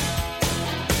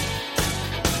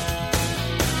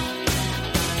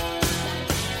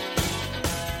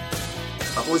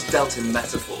 I've always dealt in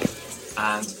metaphor,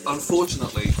 and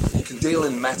unfortunately, you can deal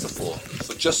in metaphor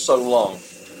for just so long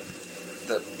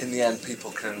that in the end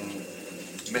people can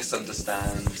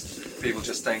misunderstand. People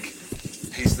just think,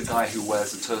 He's the guy who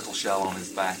wears a turtle shell on his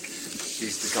back.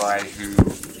 He's the guy who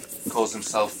calls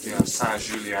himself, Saint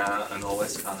Julien and all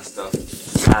this kind of stuff.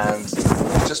 And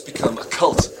it's just become a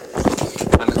cult.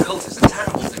 And a cult is a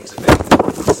terrible thing to be,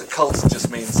 because a cult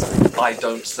just means I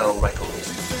don't sell records.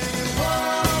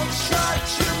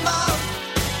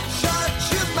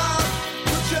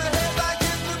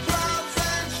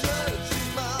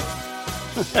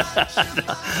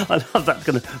 I love that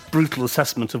kind of brutal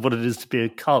assessment of what it is to be a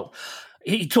cult.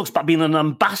 He talks about being an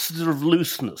ambassador of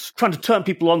looseness, trying to turn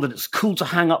people on that it's cool to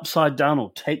hang upside down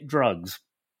or take drugs.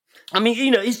 I mean,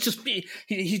 he's just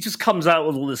he just comes out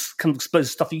with all this kind of explosive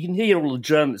stuff. You can hear all the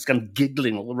journalists kind of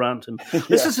giggling all around him. Let's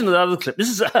listen to another clip. This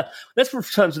is let's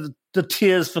return to the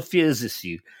Tears for Fears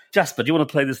issue. Jasper, do you want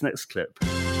to play this next clip?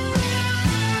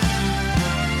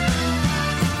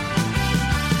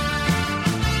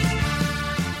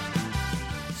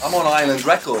 I'm on Island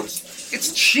Records.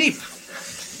 It's cheap.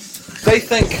 They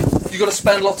think you got to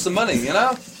spend lots of money, You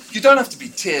don't have to be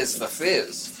Tears for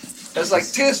Fears. It's like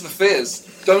Tears for Fears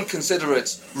don't consider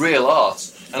it real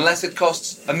art unless it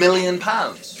costs £1 million.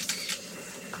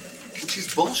 Which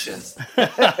is bullshit.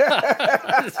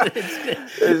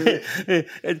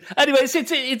 Anyway,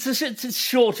 it's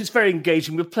short, it's very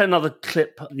engaging. We'll play another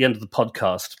clip at the end of the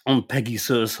podcast on Peggy's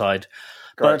suicide.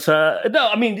 Great. But no,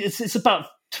 I mean, it's about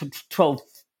 12,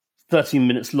 13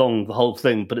 minutes long, the whole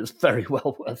thing, but it's very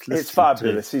well worth listening. It's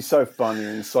fabulous. He's so funny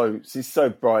and he's so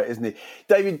bright, isn't he?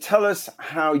 David, tell us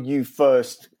how you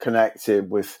first connected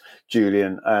with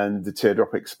Julian and the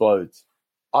Teardrop Explodes.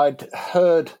 I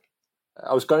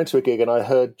was going to a gig and I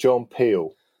heard John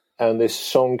Peel and this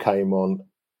song came on,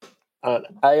 and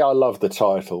I loved the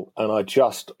title and I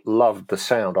just loved the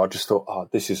sound. I just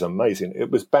thought, this is amazing.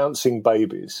 It was Bouncing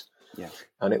Babies,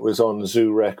 and it was on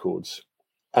Zoo Records.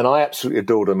 And I absolutely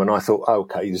adored them, and I thought,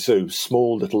 okay, Zoo,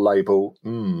 small little label,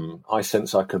 I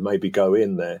sense I could maybe go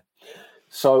in there.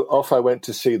 So off I went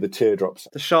to see the Teardrops.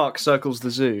 The shark circles the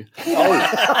zoo. Oh,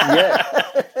 yeah.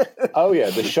 Oh, yeah,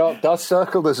 the shark does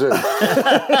circle the zoo.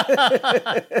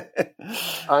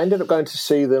 I ended up going to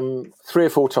see them 3 or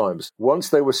 4 times.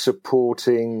 Once they were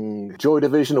supporting Joy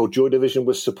Division, or Joy Division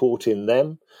was supporting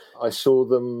them. I saw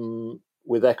them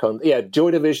with Echo.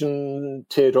 Joy Division,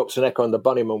 Teardrops and Echo and the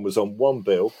Bunnymen was on one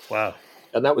bill. Wow.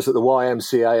 And that was at the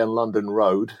YMCA and London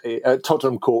Road,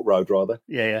 Tottenham Court Road, rather.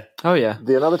 Yeah. Oh, yeah.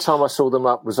 The another time I saw them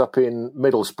was up in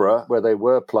Middlesbrough, where they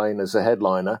were playing as a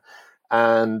headliner.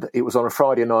 And it was on a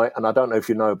Friday night. And I don't know if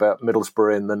you know about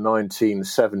Middlesbrough in the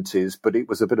 1970s, but it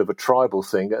was a bit of a tribal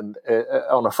thing. And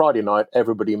on a Friday night,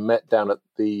 everybody met down at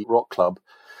the Rock Club.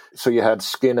 So you had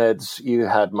skinheads, you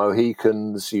had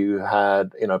Mohicans, you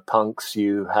had, punks,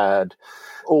 you had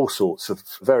all sorts of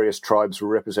various tribes were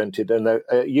represented, and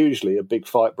usually a big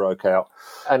fight broke out.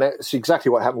 And it's exactly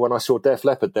what happened when I saw Def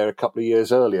Leppard there a couple of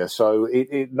years earlier. So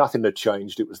nothing had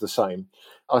changed. It was the same.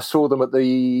 I saw them at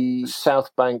the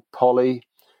South Bank Poly,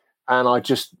 and I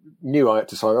just knew I had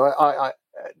to sign.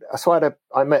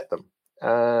 I met them,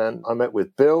 and I met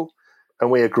with Bill, and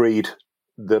we agreed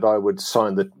that I would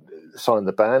sign the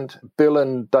band. Bill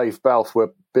and Dave Balfe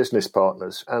were business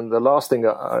partners, and the last thing I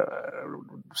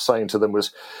was saying to them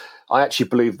was, I actually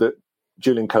believe that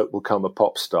Julian Cope will become a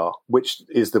pop star, which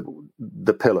is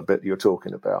the pillar bit you're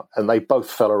talking about. And they both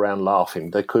fell around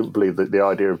laughing. They couldn't believe that the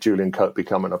idea of Julian Cope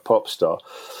becoming a pop star.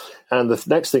 And the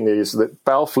next thing is that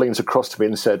Balfe leans across to me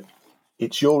and said,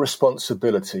 "It's your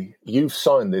responsibility. You've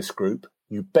signed this group.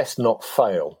 You best not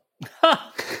fail."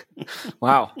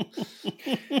 Wow.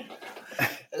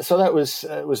 So that was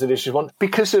an interesting one.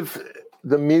 Because of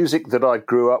the music that I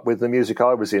grew up with, the music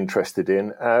I was interested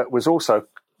in, was also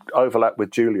overlapped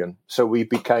with Julian. So we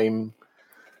became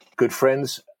good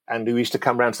friends, and we used to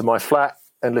come round to my flat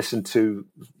and listen to,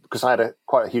 because I had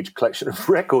quite a huge collection of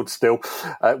records still,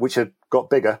 which had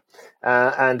got bigger,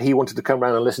 and he wanted to come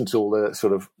round and listen to all the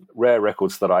sort of rare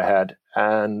records that I had,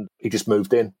 and he just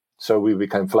moved in. So we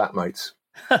became flatmates.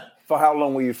 For how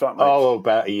long were you flatmates? Oh,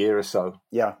 about a year or so.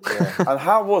 Yeah. And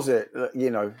how was it, there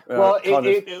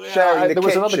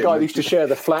was another guy who used to share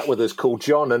the flat with us called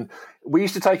John, and we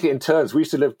used to take it in turns. We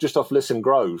used to live just off Lisson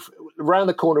Grove, around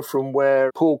the corner from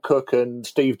where Paul Cook and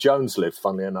Steve Jones lived,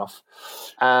 funnily enough.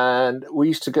 And we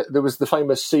used to there is the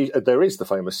famous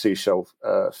Seashell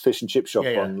fish and chip shop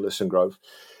on Lisson Grove.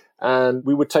 And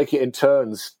we would take it in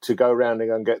turns to go around and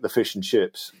go and get the fish and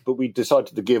chips. But we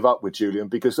decided to give up with Julian,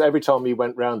 because every time he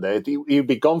went round there, he'd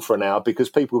be gone for an hour because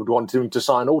people would want him to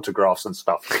sign autographs and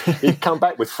stuff. He'd come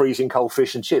back with freezing cold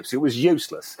fish and chips. It was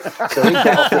useless. So he'd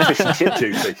get off the fish and chip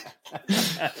duty.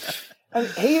 And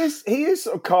he has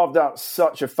sort of carved out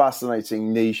such a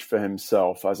fascinating niche for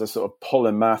himself as a sort of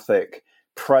polymathic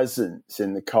presence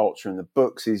in the culture and the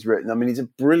books he's written. I mean, he's a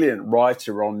brilliant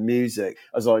writer on music,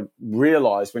 as I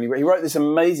realised when he wrote this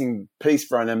amazing piece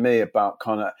for NME about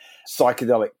kind of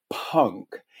psychedelic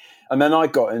punk. And then I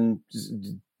got in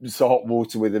so hot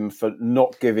water with him for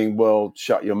not giving World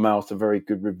Shut Your Mouth a very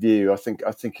good review. I think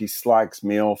he slags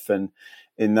me off in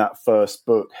that first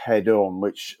book, Head On,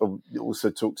 which also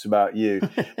talks about you.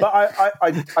 But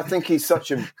I think he's got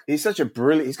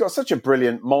such a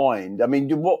brilliant mind. I mean,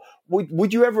 what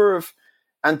would you ever have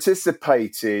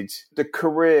anticipated the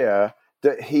career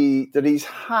that he's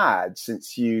had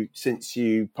since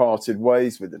you parted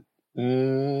ways with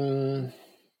him?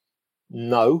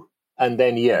 No. And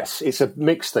then, yes, it's a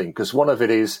mixed thing, because one of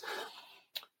it is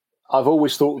I've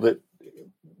always thought that,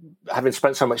 having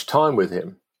spent so much time with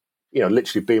him,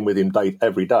 literally being with him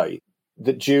every day,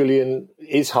 that Julian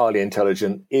is highly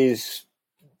intelligent, is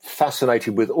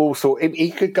fascinated with all sorts. He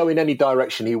could go in any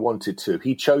direction he wanted to.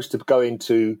 He chose to go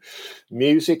into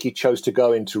music. He chose to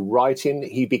go into writing.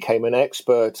 He became an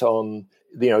expert on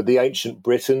the ancient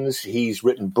Britons. He's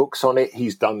written books on it.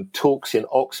 He's done talks in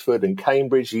Oxford and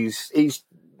Cambridge. He's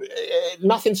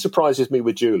nothing surprises me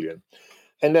with Julian.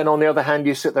 And then on the other hand,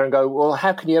 you sit there and go, well,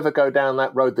 how can you ever go down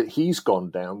that road that he's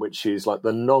gone down, which is like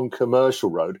the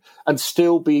non-commercial road, and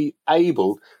still be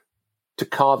able to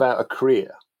carve out a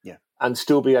career? Yeah. And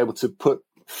still be able to put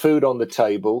food on the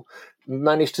table,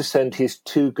 manage to send his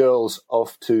 2 girls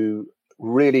off to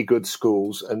really good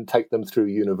schools and take them through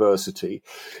university,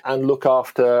 and look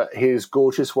after his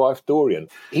gorgeous wife, Dorian.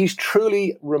 He's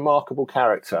truly remarkable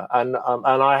character. And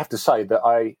I have to say that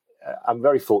I'm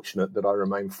very fortunate that I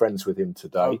remain friends with him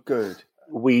today. Oh, good.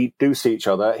 We do see each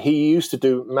other. He used to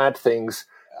do mad things.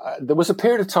 There was a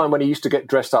period of time when he used to get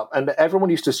dressed up, and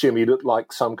everyone used to assume he looked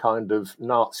like some kind of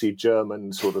Nazi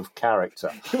German sort of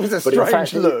character. It was a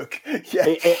strange look. Yeah.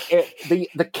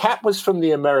 The cap was from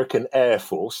the American Air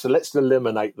Force, so let's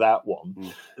eliminate that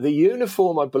one. The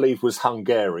uniform, I believe, was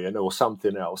Hungarian or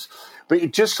something else. But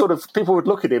it just sort of, people would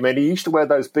look at him, and he used to wear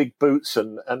those big boots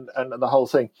and the whole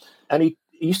thing. And he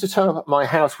used to turn up at my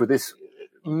house with this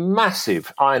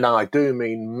massive, I do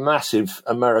mean massive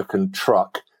American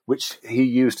truck, which he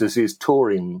used as his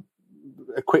touring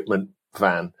equipment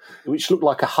van, which looked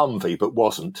like a Humvee but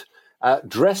wasn't,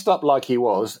 dressed up like he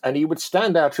was, and he would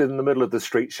stand out in the middle of the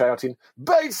street shouting,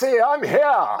 "Batesy, I'm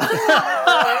here!"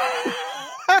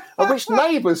 Of which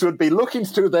neighbours would be looking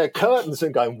through their curtains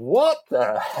and going, what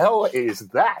the hell is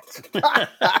that?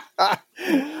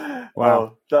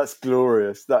 Wow, that's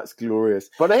glorious. That's glorious.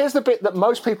 But here's the bit that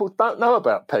most people don't know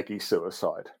about Peggy's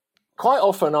suicide. Quite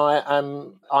often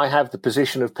I have the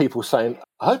position of people saying,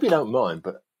 I hope you don't mind,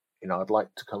 but I'd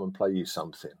like to come and play you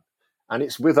something. And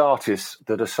it's with artists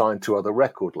that are signed to other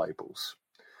record labels.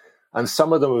 And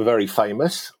some of them are very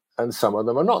famous and some of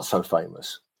them are not so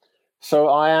famous. So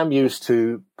I am used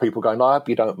to people going, I hope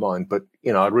you don't mind, but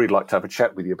I'd really like to have a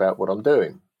chat with you about what I'm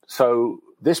doing. So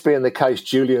this being the case,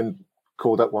 Julian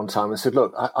called up one time and said,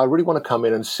 look, I really want to come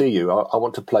in and see you. I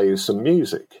want to play you some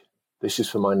music. This is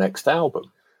for my next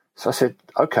album. So I said,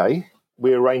 okay.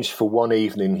 We arranged for one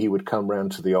evening he would come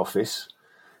round to the office,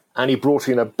 and he brought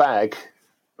in a bag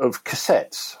of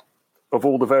cassettes of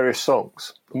all the various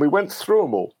songs. And we went through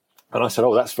them all. And I said,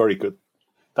 oh, that's very good.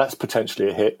 That's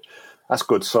potentially a hit. That's a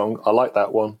good song. I like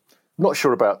that one. Not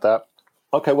sure about that.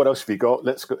 Okay, what else have you got?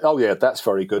 Let's go. Oh, yeah, that's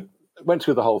very good. Went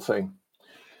through the whole thing.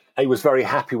 He was very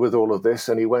happy with all of this,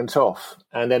 and he went off.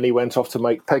 And then he went off to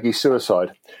make Peggy's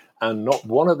Suicide. And not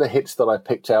one of the hits that I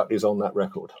picked out is on that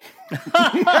record.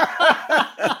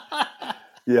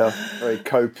 Yeah, very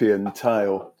Copian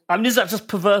tale. I mean, is that just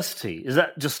perversity? Is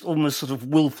that just almost sort of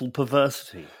willful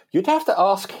perversity? You'd have to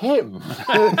ask him.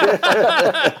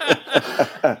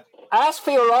 As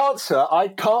for your answer, I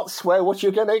can't swear what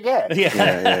you're going to get.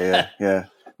 Yeah.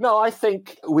 No, I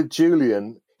think with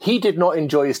Julian, he did not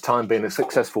enjoy his time being a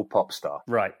successful pop star.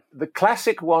 Right. The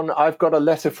classic one, I've got a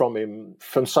letter from him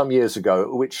from some years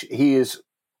ago, which he is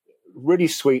really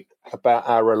sweet about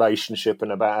our relationship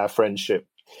and about our friendship.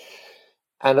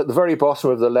 And at the very bottom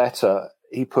of the letter,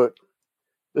 he put,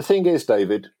 the thing is,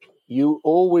 David, you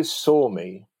always saw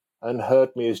me and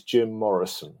heard me as Jim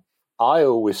Morrison. I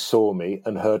always saw me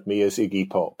and heard me as Iggy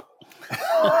Pop.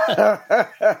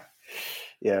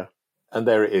 Yeah. And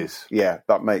there it is. Yeah,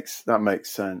 that makes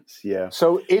sense. Yeah.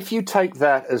 So if you take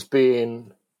that as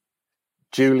being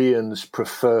Julian's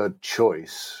preferred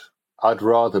choice, I'd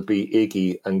rather be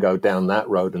Iggy and go down that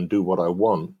road and do what I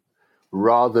want,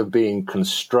 rather being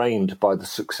constrained by the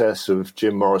success of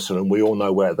Jim Morrison, and we all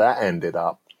know where that ended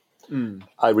up.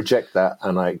 I reject that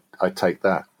and I take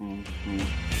that. Mm-hmm.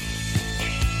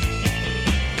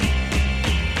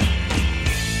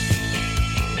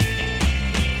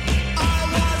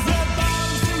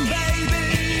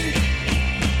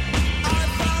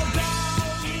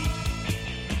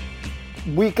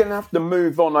 We're going to have to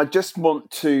move on. I just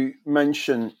want to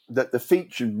mention that the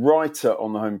featured writer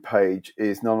on the homepage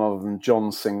is none other than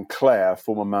John Sinclair,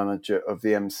 former manager of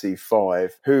the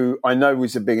MC5, who I know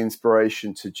was a big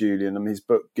inspiration to Julian. I mean, his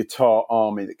book Guitar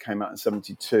Army that came out in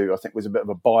 1972, I think was a bit of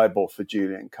a Bible for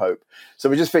Julian Cope. So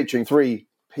we're just featuring 3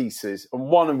 pieces, and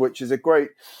one of which is a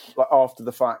great, like, after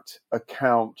the fact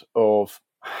account of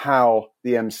how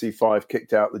the MC5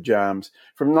 kicked out the Jams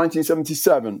from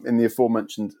 1977 in the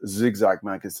aforementioned Zigzag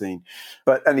magazine.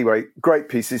 But anyway, great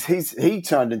pieces. He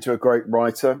turned into a great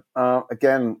writer.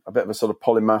 Again, a bit of a sort of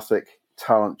polymathic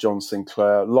talent, John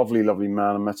Sinclair. Lovely, lovely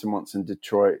man. I met him once in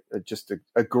Detroit. Just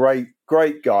a great,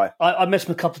 great guy. I met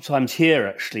him a couple of times here,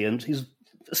 actually, and he's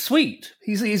sweet.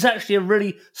 He's actually a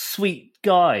really sweet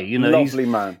guy, you know. Lovely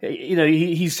man. You know,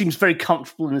 he seems very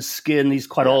comfortable in his skin. He's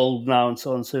quite old now, and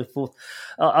so on and so forth.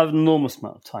 I have an enormous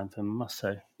amount of time for him, I must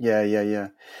say. Yeah.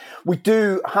 We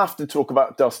do have to talk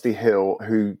about Dusty Hill,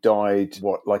 who died,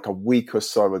 like a week or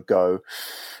so ago.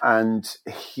 And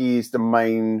he's the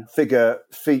main figure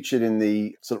featured in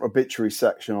the sort of obituary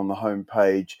section on the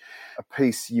homepage. A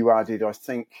piece you added, I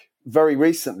think, very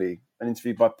recently, an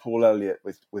interview by Paul Elliott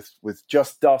with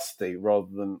just Dusty rather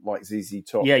than like ZZ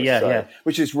Top. Yeah.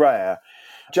 Which is rare.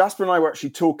 Jasper and I were actually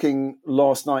talking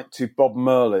last night to Bob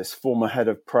Merlis, former head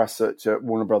of press at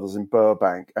Warner Brothers in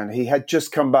Burbank, and he had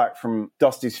just come back from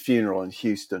Dusty's funeral in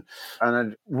Houston and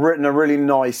had written a really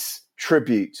nice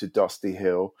tribute to Dusty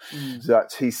Hill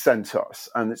that he sent us,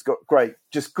 and it's got great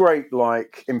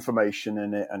like information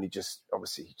in it, and he just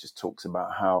talks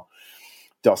about how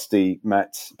Dusty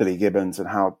met Billy Gibbons and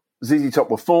how ZZ Top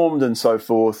were formed and so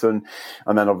forth, and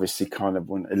then obviously kind of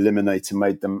when Eliminator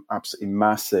made them absolutely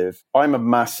massive. I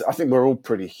think we're all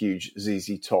pretty huge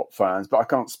ZZ Top fans, but I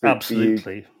can't speak for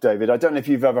you, David. I don't know if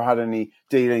you've ever had any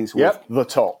dealings with the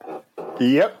Top.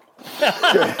 Yep.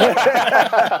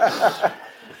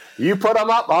 You put them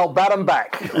up, I'll bat them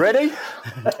back. Ready?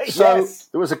 So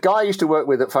there was a guy I used to work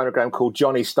with at Phonogram called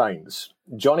Johnny Staines.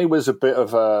 Johnny was a bit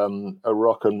of a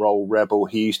rock and roll rebel.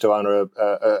 He used to own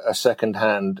a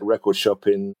second-hand record shop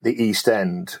in the East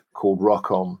End called Rock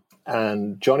On.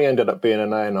 And Johnny ended up being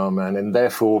an A&R man, and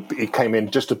therefore he came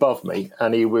in just above me,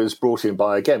 and he was brought in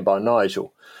by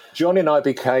Nigel. Johnny and I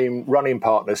became running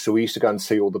partners, so we used to go and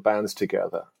see all the bands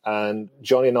together. And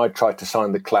Johnny and I tried to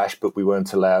sign The Clash, but we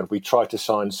weren't allowed. We tried to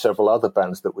sign several other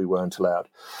bands that we weren't allowed.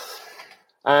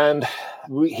 And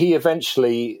he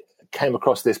eventually came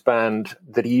across this band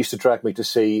that he used to drag me to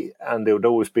see, and there would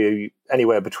always be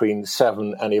anywhere between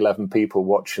 7 and 11 people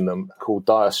watching them, called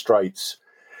Dire Straits.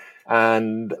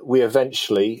 And we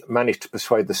eventually managed to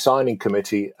persuade the signing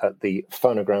committee at the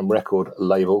Phonogram record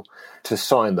label to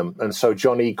sign them. And so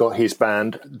Johnny got his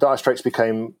band. Dire Straits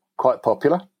became quite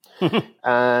popular.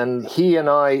 And he and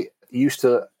I used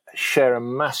to share a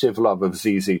massive love of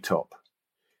ZZ Top.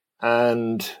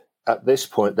 And at this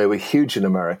point, they were huge in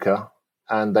America,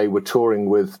 and they were touring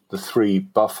with the 3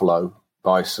 Buffalo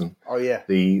Bison,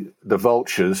 the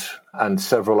Vultures, and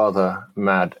several other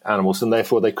mad animals, and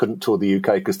therefore they couldn't tour the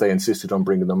UK because they insisted on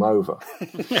bringing them over.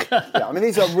 I mean,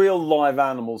 these are real live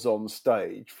animals on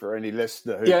stage for any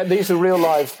listener who... Yeah, these are real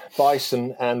live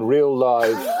bison and real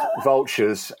live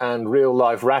vultures and real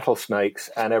live rattlesnakes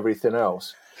and everything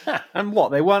else. And what,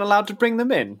 they weren't allowed to bring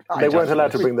them in? They weren't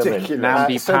allowed to bring them in.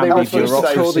 So they were supposed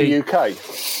to tour the UK.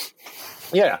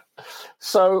 Yeah.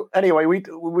 So anyway, we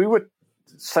were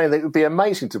saying that it would be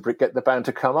amazing to get the band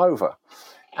to come over.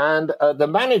 And the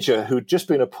manager who'd just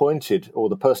been appointed, or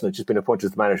the person who'd just been appointed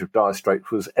as the manager of Dire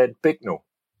Straits, was Ed Bicknell.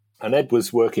 And Ed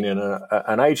was working in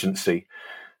an agency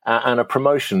and a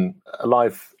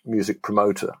live music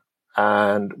promoter.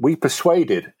 And we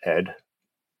persuaded Ed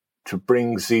to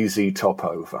bring ZZ Top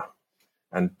over.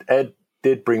 And Ed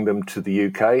did bring them to the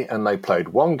UK, and they played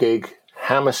one gig,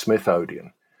 Hammersmith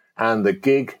Odeon. And the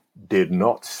gig did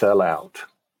not sell out.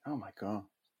 Oh, my God.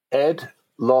 Ed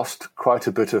lost quite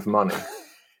a bit of money.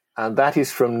 And that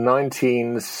is from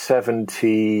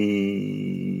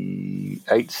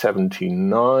 1978,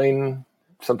 79,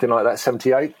 something like that,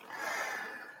 78.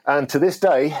 And to this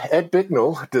day, Ed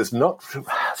Bicknell does not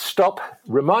stop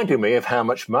reminding me of how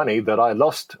much money that I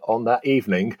lost on that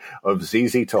evening of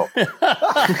ZZ Top.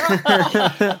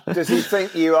 Does he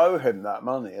think you owe him that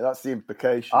money? That's the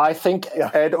implication. I think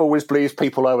Ed always believes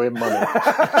people owe him money.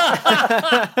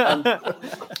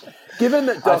 Given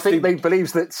that Dusty... I think he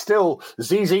believes that still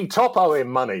ZZ Top owe him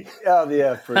money. Oh,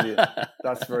 yeah, brilliant.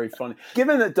 That's very funny.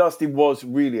 Given that Dusty was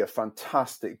really a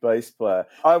fantastic bass player,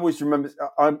 I always remember...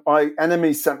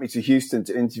 Enemy sent me to Houston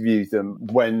to interview them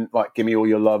when, like, Gimme All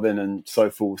Your Lovin' and so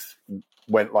forth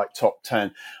went, like, top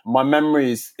 10. My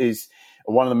memory is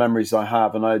one of the memories I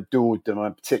have, and I adored them,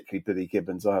 particularly Billy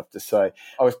Gibbons, I have to say.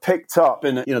 I was picked up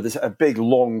in a big,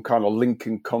 long kind of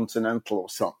Lincoln Continental or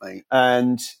something,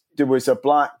 and there was a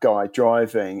black guy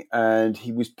driving, and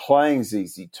he was playing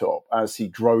ZZ Top as he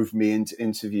drove me in to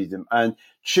interview them. And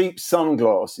Cheap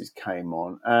Sunglasses came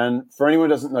on. And for anyone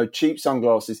who doesn't know, Cheap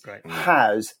Sunglasses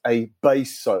has a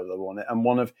bass solo on it, and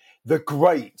one of the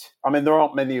great, I mean, there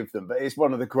aren't many of them, but it's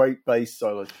one of the great bass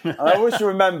solos. And I always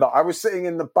remember I was sitting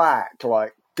in the back,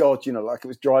 like, God, like it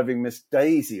was driving Miss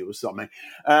Daisy or something.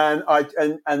 And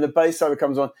and the bass solo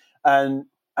comes on, and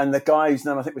the guy whose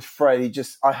name I think was Fred,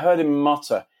 I heard him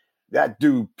mutter, "That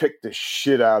dude picked the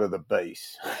shit out of the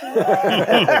bass."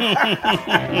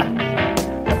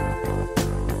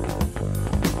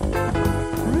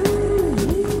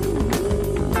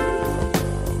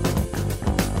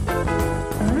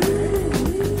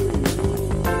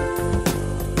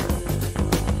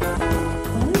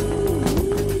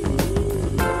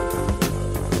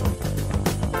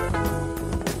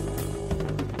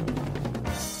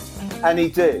 And he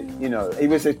did, he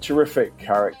was a terrific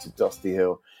character, Dusty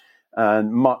Hill.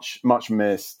 And much, much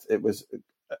missed. It was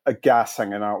a gas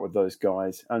hanging out with those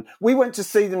guys. And we went to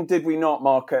see them, did we not,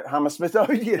 Mark, at Hammersmith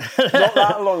Odeon? Not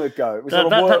that long ago. It was a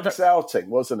works outing,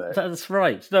 wasn't it? That's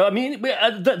right. No, I mean,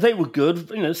 they were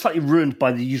good, slightly ruined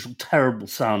by the usual terrible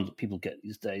sound that people get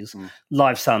these days.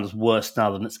 Live sound is worse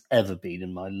now than it's ever been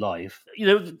in my life.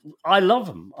 I love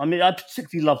them. I mean, I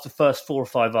particularly love the first 4 or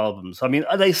 5 albums. I mean,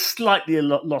 they slightly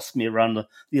lost me around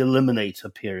the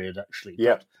Eliminator period, actually.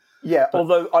 Yeah. Yeah,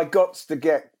 although I got to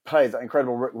get paid, that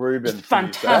incredible Rick Rubin. It's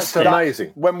fantastic. That's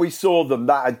amazing. When we saw them,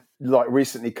 that had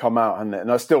recently come out, hadn't it?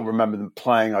 And I still remember them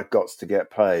playing I Got to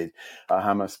Get Paid at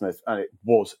Hammersmith, and it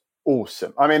was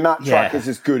awesome. I mean, that track is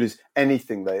as good as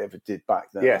anything they ever did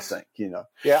back then, yes. I think,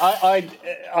 Yeah,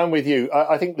 I'm with you.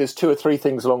 I think there's 2 or 3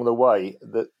 things along the way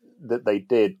that they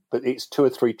did, but it's 2 or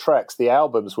 3 tracks. The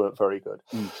albums weren't very good.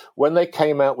 When they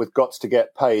came out with Gots to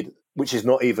Get Paid, which is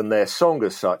not even their song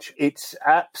as such, it's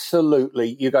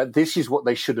absolutely, this is what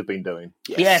they should have been doing.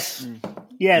 Yes.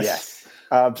 Yes.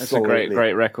 Absolutely. That's a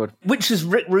great record. Which is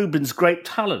Rick Rubin's great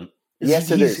talent.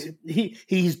 Yes, it is.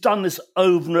 He's done this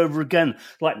over and over again.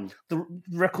 Like the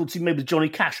records he made with Johnny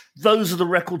Cash. Those are the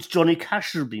records Johnny Cash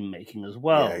should have been making as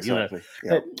well. Yeah, exactly.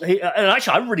 And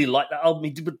actually, I really like that album he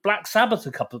did with Black Sabbath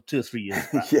 2 or 3 years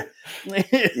back.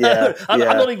 I'm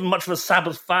not even much of a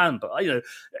Sabbath fan, but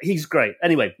he's great.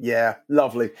 Anyway. Yeah,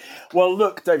 lovely. Well,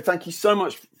 look, Dave, thank you so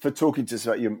much for talking to us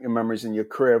about your memories and your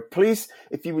career. Please,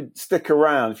 if you would stick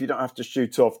around, if you don't have to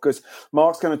shoot off, because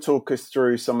Mark's going to talk us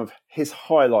through some of his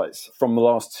highlights from the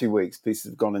last 2 weeks.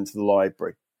 Pieces have gone into the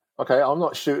library. Okay, I'm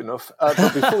not shooting off.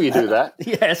 But before you do that,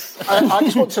 yes, I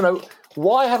just want to know,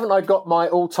 why haven't I got my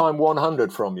all-time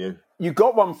 100 from you? You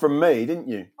got one from me, didn't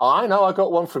you? I know, I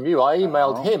got one from you. I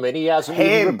emailed him and he hasn't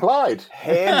even replied.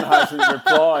 Him hasn't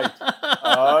replied.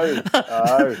 Oh.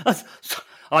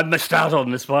 I missed out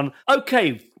on this one.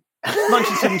 Okay.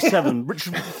 1977,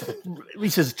 he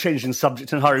says changing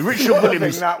subject in a hurry. Richard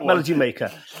Williams, Melody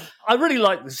Maker. I really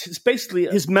like this. It's basically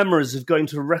his memories of going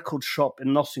to a record shop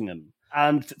in Nottingham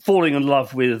and falling in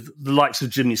love with the likes of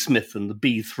Jimmy Smith and the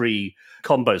B3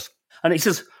 combos. And he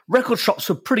says, record shops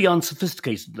were pretty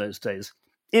unsophisticated in those days.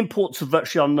 Imports were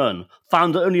virtually unknown,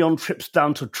 found only on trips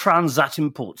down to Transat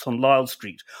Imports on Lisle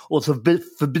Street or the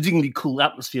forbiddingly cool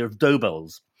atmosphere of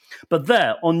Dobell's. But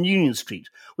there, on Union Street,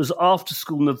 was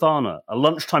after-school Nirvana, a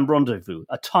lunchtime rendezvous,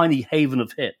 a tiny haven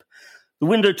of hip. The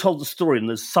window told the story in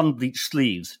those sun-bleached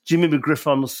sleeves, Jimmy McGriff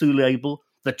on the Sue label,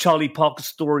 the Charlie Parker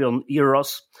story on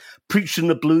Eros, Preaching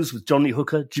the Blues with Johnny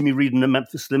Hooker, Jimmy Reed and the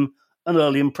Memphis Slim, an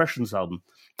early Impressions album.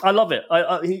 I love it.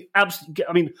 He absolutely.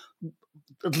 I mean,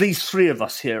 at least 3 of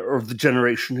us here are of the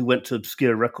generation who went to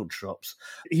obscure record shops.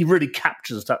 He really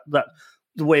captures that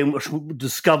the way in which we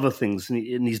discover things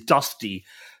in these dusty,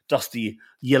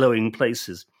 yellowing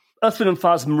places. Earth, Wind &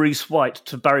 Fire's Maurice White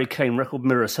to Barry Kane, Record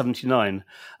Mirror 79.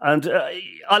 And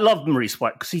I love Maurice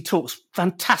White because he talks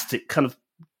fantastic kind of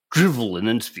drivel in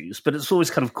interviews, but it's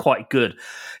always kind of quite good.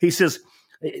 He says,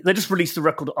 they just released the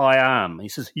record I Am. He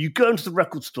says, you go into the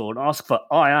record store and ask for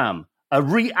I Am, a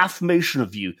reaffirmation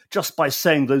of you just by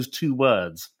saying those 2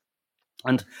 words.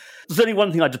 And there's only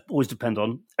one thing I always depend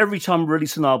on. Every time I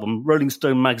release an album, Rolling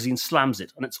Stone magazine slams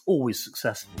it, and it's always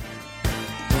successful.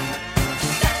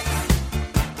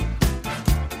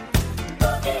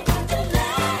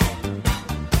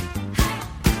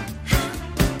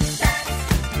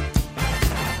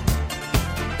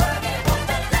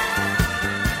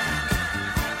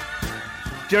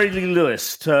 Jerry Lee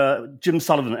Lewis to Jim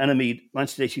Sullivan, NME,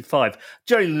 1985.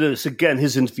 Jerry Lee Lewis, again,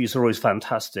 his interviews are always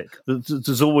fantastic.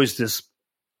 There's always this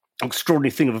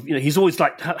extraordinary thing of, he's always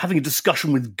like having a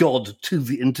discussion with God to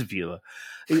the interviewer.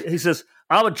 He says,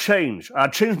 I'd change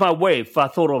my way if I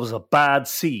thought I was a bad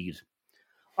seed.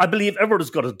 I believe everyone has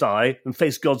got to die and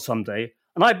face God someday,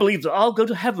 and I believe that I'll go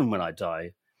to heaven when I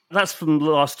die. That's from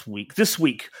last week. This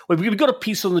week, we've got a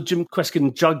piece on the Jim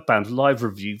Kweskin Jug Band live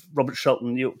review, Robert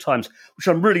Shelton, New York Times, which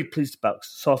I'm really pleased about.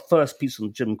 It's our first piece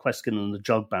on Jim Kweskin and the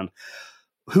Jug Band,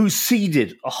 who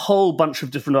seeded a whole bunch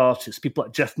of different artists, people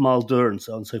like Jeff Mulder and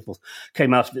so on and so forth,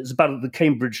 came out of it. It's about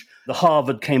the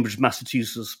Harvard, Cambridge,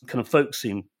 Massachusetts kind of folk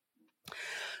scene.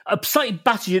 A slightly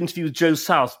batty interview with Joe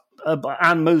South, by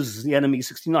Ann Moses, The Enemy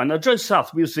 69. Now, Joe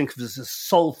South, we always think of as this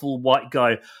soulful white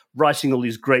guy writing all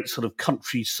these great sort of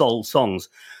country soul songs.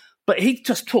 But he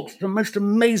just talks the most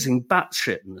amazing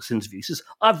batshit in this interview. He says,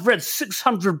 I've read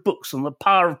 600 books on the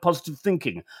power of positive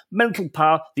thinking, mental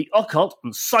power, the occult,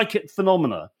 and psychic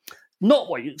phenomena. Not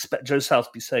what you expect Joe South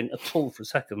to be saying at all for a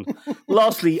second.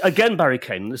 Lastly, again, Barry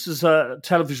Kane. This is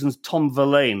television's Tom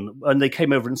Verlaine, and they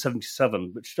came over in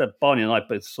 1977, which Barney and I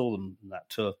both saw them in that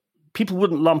tour. People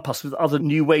wouldn't lump us with other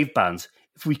new wave bands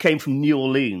if we came from New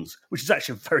Orleans, which is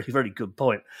actually a very, very good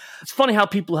point. It's funny how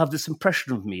people have this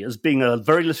impression of me as being a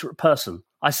very literate person.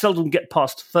 I seldom get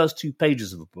past the first 2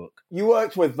 pages of a book. You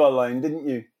worked with Verlaine, didn't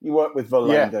you? You worked with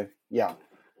Verlaine, Dave. Yeah.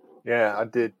 Yeah, I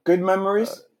did. Good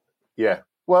memories? Yeah.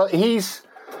 Well, he's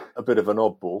a bit of an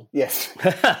oddball. Yes.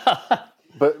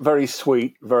 But very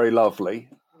sweet, very lovely.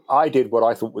 I did what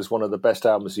I thought was one of the best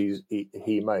albums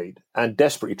he made, and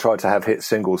desperately tried to have hit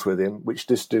singles with him, which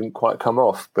just didn't quite come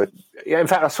off. But yeah, in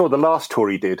fact, I saw the last tour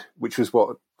he did, which was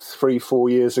 3-4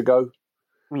 years ago.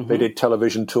 Mm-hmm. They did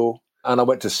television tour, and I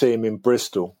went to see him in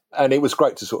Bristol, and it was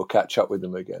great to sort of catch up with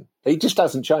him again. He just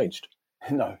hasn't changed.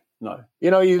 No. He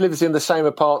lives in the same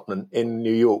apartment in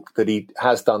New York that he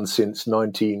has done since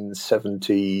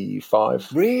 1975.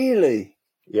 Really?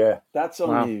 Yeah. That's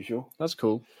unusual. Wow. That's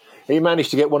cool. He managed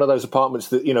to get one of those apartments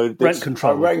that, rent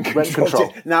control. Rent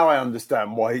control. Now I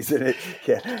understand why he's in it.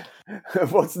 Yeah.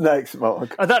 What's next,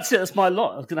 Mark? That's it. That's my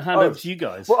lot. I was going to hand over to you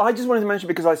guys. Well, I just wanted to mention,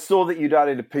 because I saw that you'd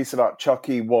added a piece about Chuck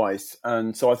E. Weiss,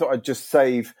 and so I thought I'd just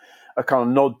save a kind of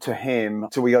nod to him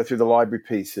till we go through the library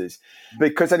pieces.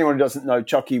 Because anyone who doesn't know,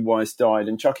 Chuck E. Weiss died,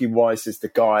 and Chuck E. Weiss is the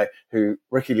guy who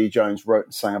Ricky Lee Jones wrote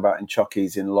and sang about in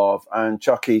Chucky's in Love. And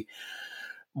Chucky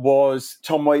was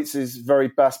Tom Waits' very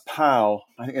best pal.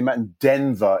 I think they met in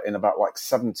Denver in about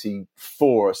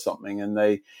 74 or something, and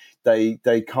they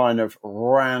kind of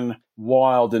ran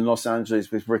wild in Los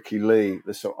Angeles with Ricky Lee,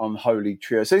 the sort of unholy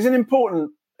trio. So he's an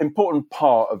important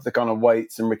part of the kind of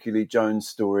Waits and Ricky Lee Jones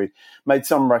story. Made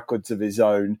some records of his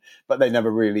own, but they never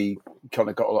really kind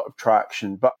of got a lot of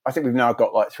traction. But I think we've now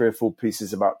got 3 or 4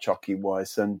 pieces about Chuck E.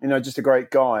 Weiss, and just a great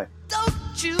guy.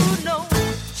 Don't you know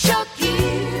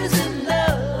Chucky's in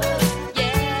love?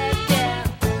 Yeah.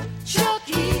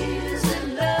 Chucky's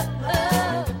in love.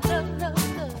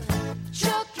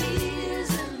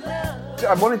 Chucky's in love.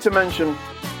 I wanted to mention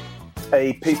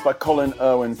a piece by Colin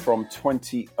Irwin from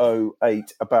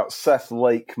 2008 about Seth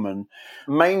Lakeman,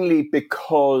 mainly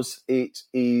because it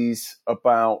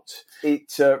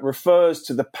refers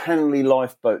to the Penley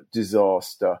lifeboat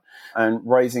disaster and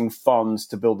raising funds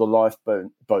to build a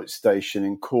lifeboat station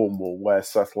in Cornwall, where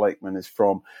Seth Lakeman is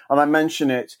from. And I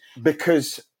mention it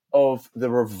because of the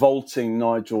revolting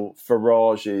Nigel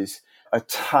Farage's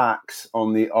attacks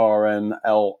on the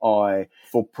RNLI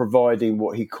for providing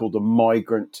what he called a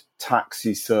migrant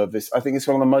taxi service. I think it's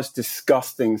one of the most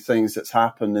disgusting things that's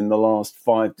happened in the last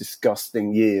 5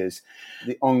 disgusting years.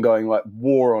 The ongoing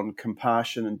war on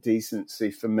compassion and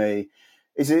decency for me.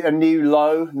 Is it a new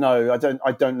low? No, I don't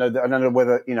know that. I don't know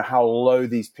whether, how low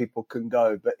these people can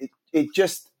go, but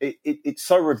it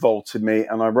so revolted me.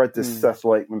 And I read this Seth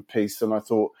Lakeman piece and I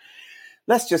thought,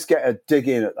 let's just get a dig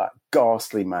in at that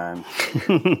ghastly man.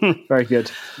 Very good.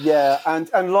 Yeah,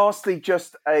 and lastly,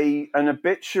 just an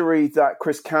obituary that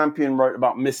Chris Campion wrote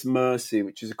about Miss Mercy,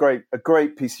 which is a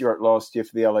great piece he wrote last year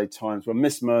for the LA Times, where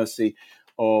Miss Mercy,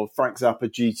 of Frank Zappa,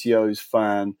 GTO's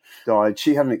fan, died.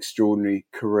 She had an extraordinary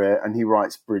career, and he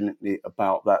writes brilliantly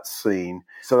about that scene.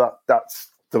 So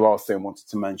that's the last thing I wanted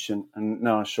to mention, and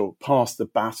now I shall pass the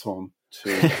baton to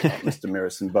Mr.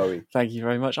 Mirison Bowie. Thank you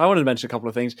very much. I wanted to mention a couple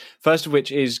of things. First of which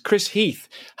is Chris Heath.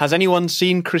 Has anyone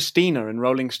seen Christina in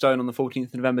Rolling Stone on the 14th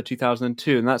of November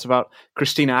 2002? And that's about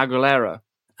Christina Aguilera.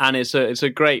 And it's a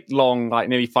great long,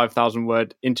 nearly 5,000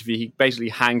 word interview. He basically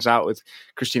hangs out with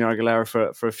Christina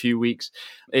Aguilera for a few weeks.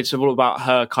 It's all about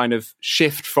her kind of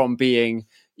shift from being,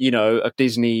 a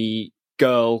Disney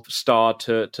girl star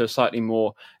to slightly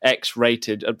more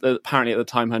X-rated. Apparently at the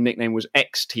time her nickname was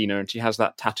X-Tina, and she has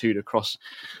that tattooed across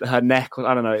her neck.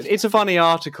 I don't know. It's a funny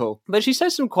article. But she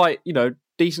says some quite,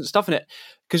 decent stuff in it,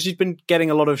 because she's been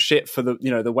getting a lot of shit for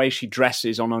the way she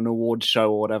dresses on an awards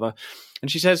show or whatever.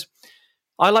 And she says,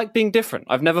 I like being different.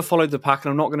 I've never followed the pack,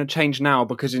 and I'm not going to change now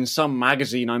because in some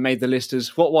magazine I made the list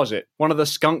as, what was it? One of the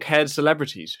skunk-haired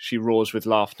celebrities, she roars with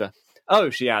laughter. Oh,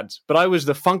 she adds, but I was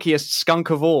the funkiest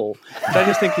skunk of all. Which I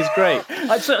just think is great.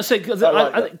 I'd say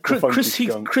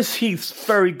Chris Heath's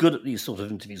very good at these sort of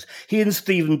interviews. He and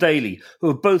Stephen Daly,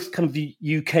 who are both kind of the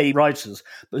UK writers,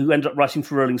 but who end up writing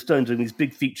for Rolling Stone, doing these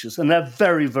big features, and they're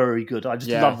very, very good. I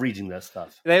just love reading their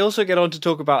stuff. They also get on to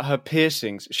talk about her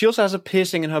piercings. She also has a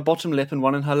piercing in her bottom lip and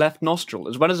one in her left nostril,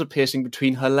 as well as a piercing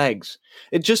between her legs.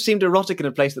 It just seemed erotic in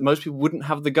a place that most people wouldn't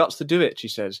have the guts to do it, she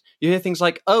says. You hear things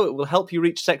like, oh, it will help you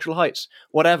reach sexual heights,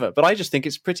 whatever, but I just think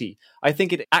it's pretty. I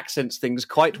think it accents things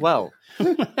quite well.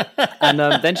 And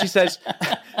then she says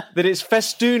that it's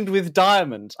festooned with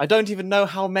diamonds. I don't even know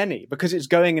how many, because it's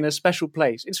going in a special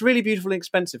place. It's really beautiful and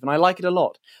expensive, and I like it a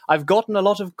lot. I've gotten a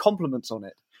lot of compliments on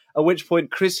it. At which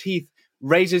point Chris Heath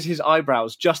raises his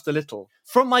eyebrows just a little.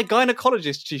 From my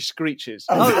gynecologist, she screeches.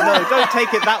 Oh, no, don't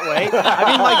take it that way. I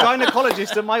mean my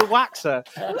gynecologist and my waxer.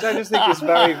 Which I just think is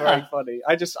very, very funny.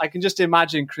 I can just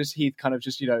imagine Chris Heath kind of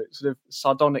just, sort of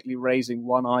sardonically raising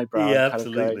one eyebrow. Yeah, kind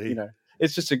absolutely. Of going,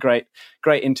 it's just a great,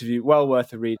 great interview. Well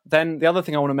worth a read. Then the other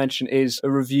thing I want to mention is a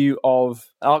review of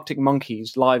Arctic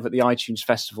Monkeys live at the iTunes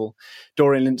Festival.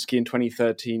 Dorian Lynskey in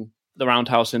 2013. The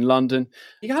Roundhouse in London.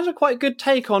 He has a quite good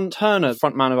take on Turner,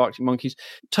 frontman of Arctic Monkeys.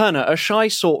 Turner, a shy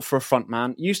sort for a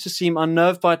frontman, used to seem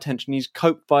unnerved by attention. He's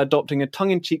coped by adopting a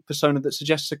tongue-in-cheek persona that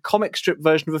suggests a comic strip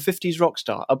version of a 50s rock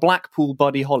star, a Blackpool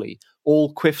Buddy Holly,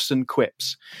 all quiffs and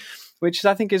quips, which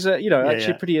I think is a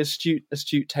pretty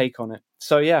astute take on it.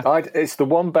 So yeah, it's the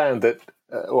one band that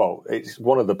it's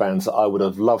one of the bands that I would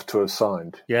have loved to have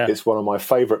signed. Yeah, it's one of my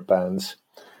favourite bands.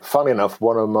 Funnily enough,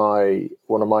 one of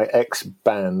my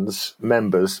ex-band's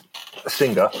members, a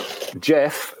singer,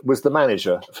 Jeff, was the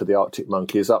manager for the Arctic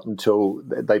Monkeys up until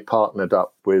they partnered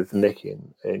up with Nick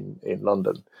in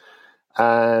London.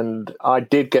 And I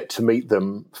did get to meet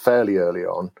them fairly early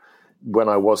on when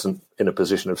I wasn't in a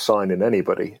position of signing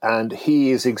anybody. And he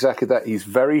is exactly that. He's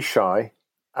very shy,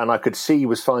 and I could see he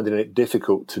was finding it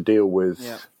difficult to deal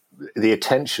with the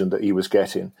attention that he was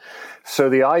getting. So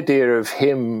the idea of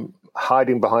him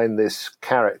hiding behind this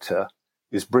character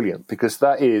is brilliant, because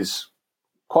that is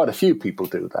quite a few people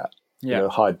do that.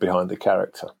 Hide behind the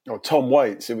character. Tom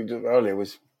Waits, who we did earlier,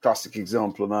 was a classic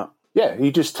example of that. Yeah, you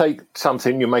just take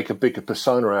something, you make a bigger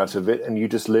persona out of it, and you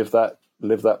just live that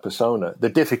persona. The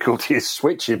difficulty is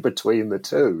switching between the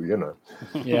two.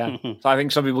 Yeah, so I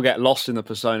think some people get lost in the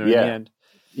persona in the end.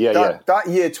 That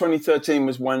year, 2013,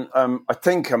 was when I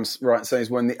think I'm right in saying is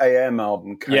when the AM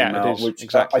album came out,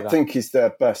 which I think is their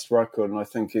best record, and I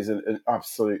think is an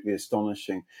absolutely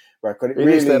astonishing record. It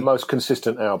is their most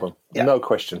consistent album, no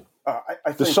question. I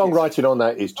think the songwriting on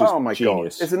that is just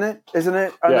genius, God. Isn't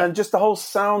it? And then just the whole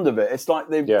sound of it. It's like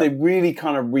they really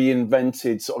kind of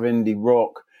reinvented sort of indie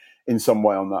rock in some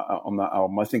way on that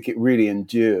album. I think it really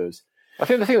endures. I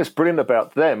think the thing that's brilliant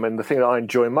about them, and the thing that I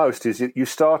enjoy most, is that you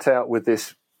start out with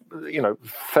this,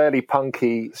 fairly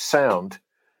punky sound,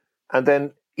 and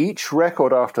then each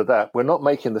record after that, we're not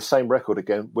making the same record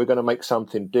again. We're going to make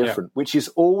something different, which is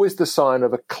always the sign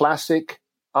of a classic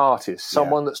artist,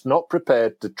 someone that's not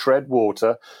prepared to tread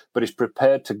water, but is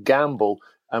prepared to gamble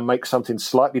and make something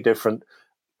slightly different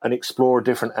and explore a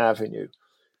different avenue.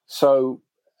 So,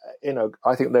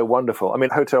 I think they're wonderful. I mean,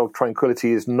 Hotel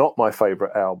Tranquility is not my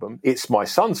favourite album. It's my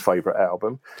son's favourite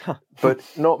album, but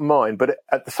not mine. But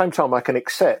at the same time, I can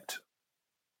accept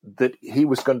that he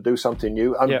was going to do something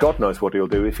new, and God knows what he'll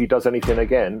do. If he does anything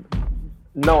again,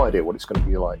 no idea what it's going to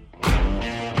be like.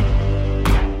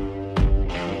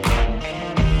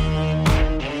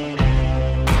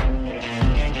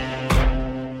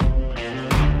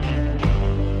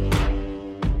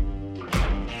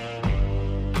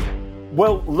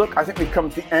 Well, look, I think we've come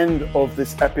to the end of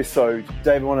this episode.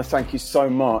 Dave, I want to thank you so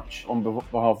much on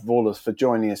behalf of all of us for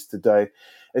joining us today.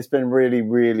 It's been really,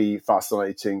 really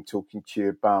fascinating talking to you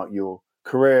about your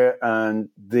career and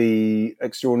the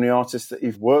extraordinary artists that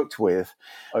you've worked with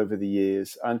over the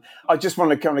years. And I just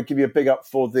want to kind of give you a big up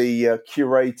for the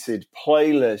curated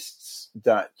playlists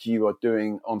that you are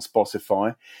doing on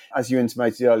Spotify. As you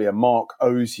intimated earlier, Mark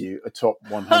owes you a top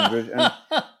 100, and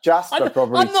Jasper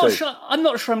probably too. I'm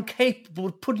not sure I'm capable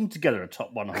of putting together a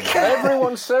top 100.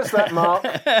 Everyone says that, Mark.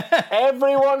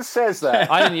 Everyone says that.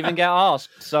 I didn't even get asked,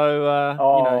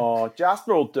 so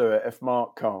Jasper will do it if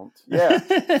Mark can't. Yeah.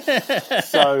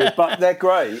 But they're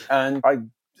great, and I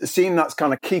assume that's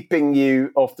kind of keeping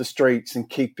you off the streets and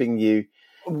keeping you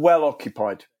well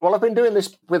occupied. Well, I've been doing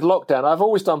this with lockdown. I've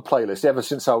always done playlists ever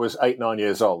since I was 8, 9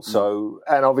 years old. So,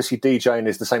 and obviously DJing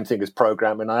is the same thing as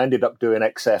programming. I ended up doing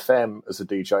XFM as a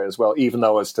DJ as well, even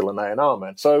though I was still an A&R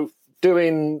man. So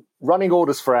doing running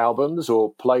orders for albums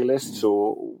or playlists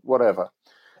or whatever.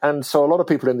 And so a lot of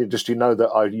people in the industry know that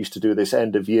I used to do this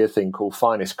end of year thing called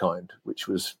Finest Kind, which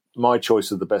was my choice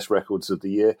of the best records of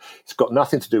the year. It's got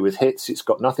nothing to do with hits. It's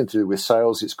got nothing to do with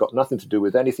sales. It's got nothing to do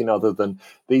with anything other than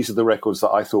these are the records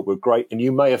that I thought were great and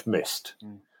you may have missed.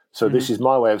 So this is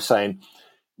my way of saying,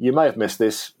 you may have missed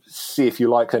this. See if you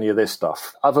like any of this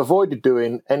stuff. I've avoided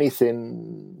doing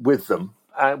anything with them.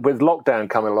 And with lockdown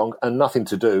coming along and nothing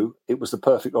to do, it was the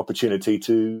perfect opportunity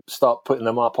to start putting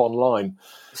them up online.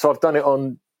 So I've done it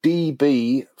on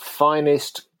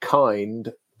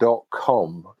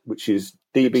dbfinestkind.com, which is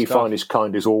DB Finest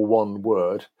Kind is all one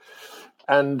word.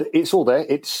 And it's all there.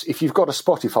 It's if you've got a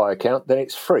Spotify account, then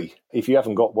it's free. If you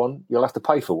haven't got one, you'll have to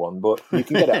pay for one. But you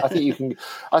can get it. I think you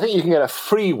can get a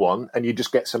free one, and you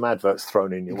just get some adverts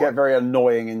thrown in your way. You get very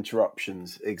annoying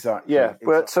interruptions. Exactly. Yeah.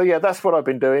 But so yeah, that's what I've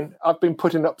been doing. I've been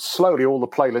putting up slowly all the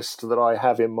playlists that I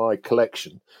have in my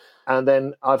collection, and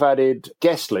then I've added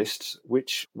guest lists,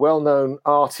 which well-known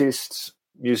artists,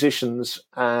 musicians,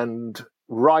 and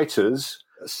writers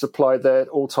supply their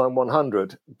all-time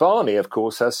 100. Barney, of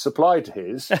course, has supplied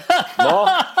his.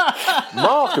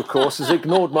 Mark, of course, has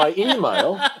ignored my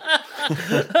email.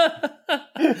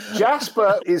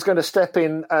 Jasper is going to step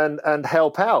in and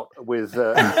help out with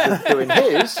doing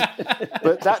his,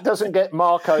 but that doesn't get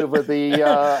Mark over the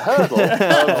hurdle.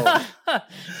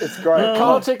 It's great. You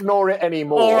can't ignore it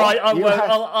anymore. All right,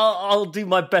 I'll do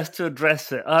my best to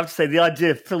address it. I have to say, the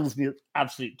idea fills me with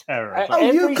absolute terror.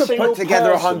 You could put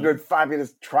together 100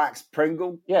 fabulous tracks,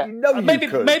 Pringle. Yeah, maybe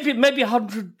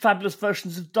 100 fabulous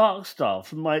versions of Dark Star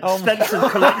from my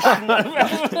extensive collection.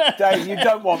 Dave, you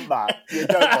don't want that. You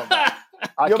don't want that.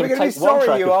 I can take one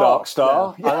track of Dark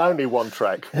Star and only one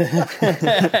track.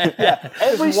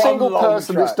 Every single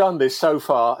person that's done this so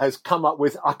far has come up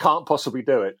with, I can't possibly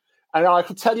do it. And I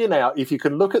can tell you now, if you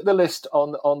can look at the list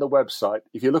on the website,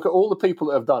 if you look at all the people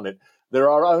that have done it, there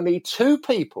are only 2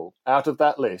 people out of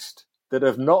that list that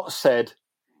have not said,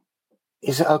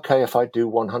 is it okay if I do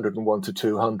 101 to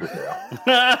 200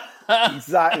 now?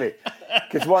 Exactly.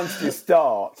 Because once you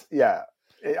start,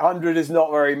 100 is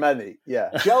not very many.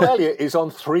 Yeah. Joe Elliott is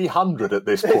on 300 at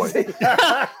this point.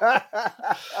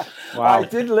 Wow. I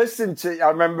did listen to,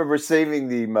 I remember receiving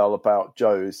the email about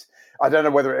Joe's. I don't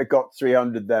know whether it got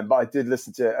 300 then, but I did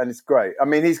listen to it and it's great. I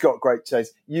mean, he's got great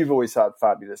taste. You've always had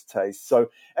fabulous taste.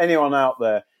 So anyone out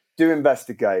there, do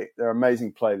investigate. They're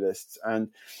amazing playlists. And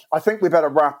I think we better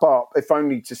wrap up, if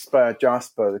only to spare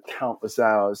Jasper the countless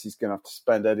hours he's going to have to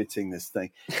spend editing this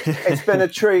thing. It's been a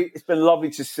treat. It's been lovely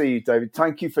to see you, David.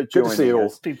 Thank you for joining us. Good to see you all.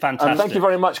 It's been fantastic. Thank you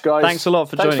very much, guys. Thanks a lot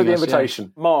for joining us. Thanks for the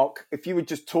invitation. Yeah. Mark, if you would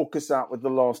just talk us out with the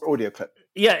last audio clip.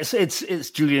 Yeah,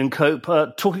 it's Julian Cope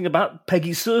talking about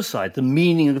Peggy suicide, the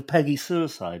meaning of Peggy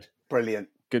suicide. Brilliant.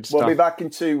 Good stuff. We'll be back in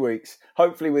 2 weeks,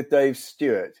 hopefully with Dave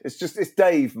Stewart. It's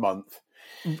Dave month.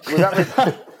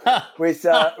 with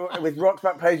Rock's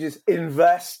Back Pages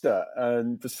investor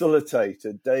and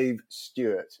facilitator Dave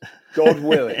Stewart. God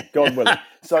willing.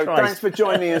 So Christ. Thanks for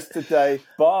joining us today.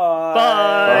 Bye.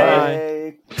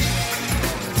 Bye.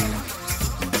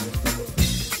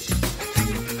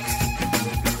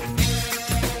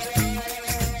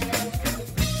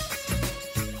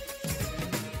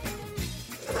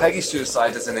 Peggy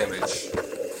suicide is an image.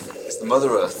 It's the Mother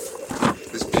Earth.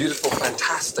 This beautiful,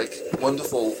 fantastic,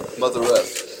 wonderful Mother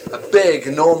Earth. A big,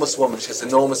 enormous woman. She has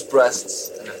enormous breasts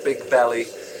and a big belly.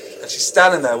 And she's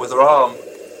standing there with her arm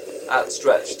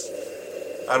outstretched.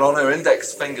 And on her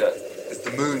index finger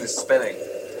the moon is spinning.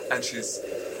 And she's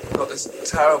got this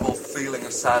terrible feeling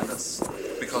of sadness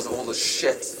because of all the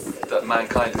shit that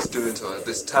mankind is doing to her.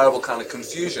 This terrible kind of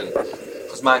confusion.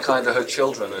 Because mankind are her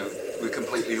children and we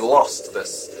completely lost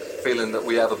this feeling that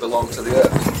we ever belonged to the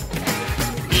earth.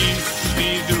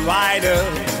 He's the rider.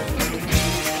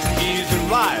 He's the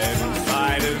rider.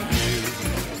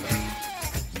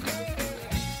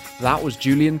 That was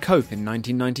Julian Cope in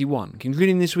 1991,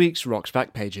 concluding this week's Rock's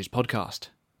Back Pages podcast.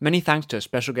 Many thanks to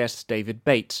special guest David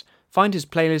Bates. Find his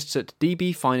playlists at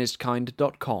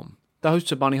dbfinestkind.com. The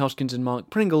hosts are Barney Hoskins and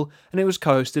Mark Pringle, and it was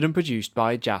co-hosted and produced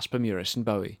by Jasper Murison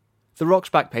Bowie. The Rock's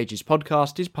Back Pages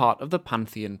podcast is part of the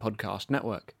Pantheon Podcast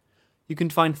Network. You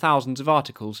can find thousands of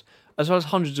articles, as well as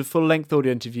hundreds of full-length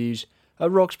audio interviews,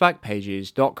 at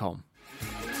rocksbackpages.com.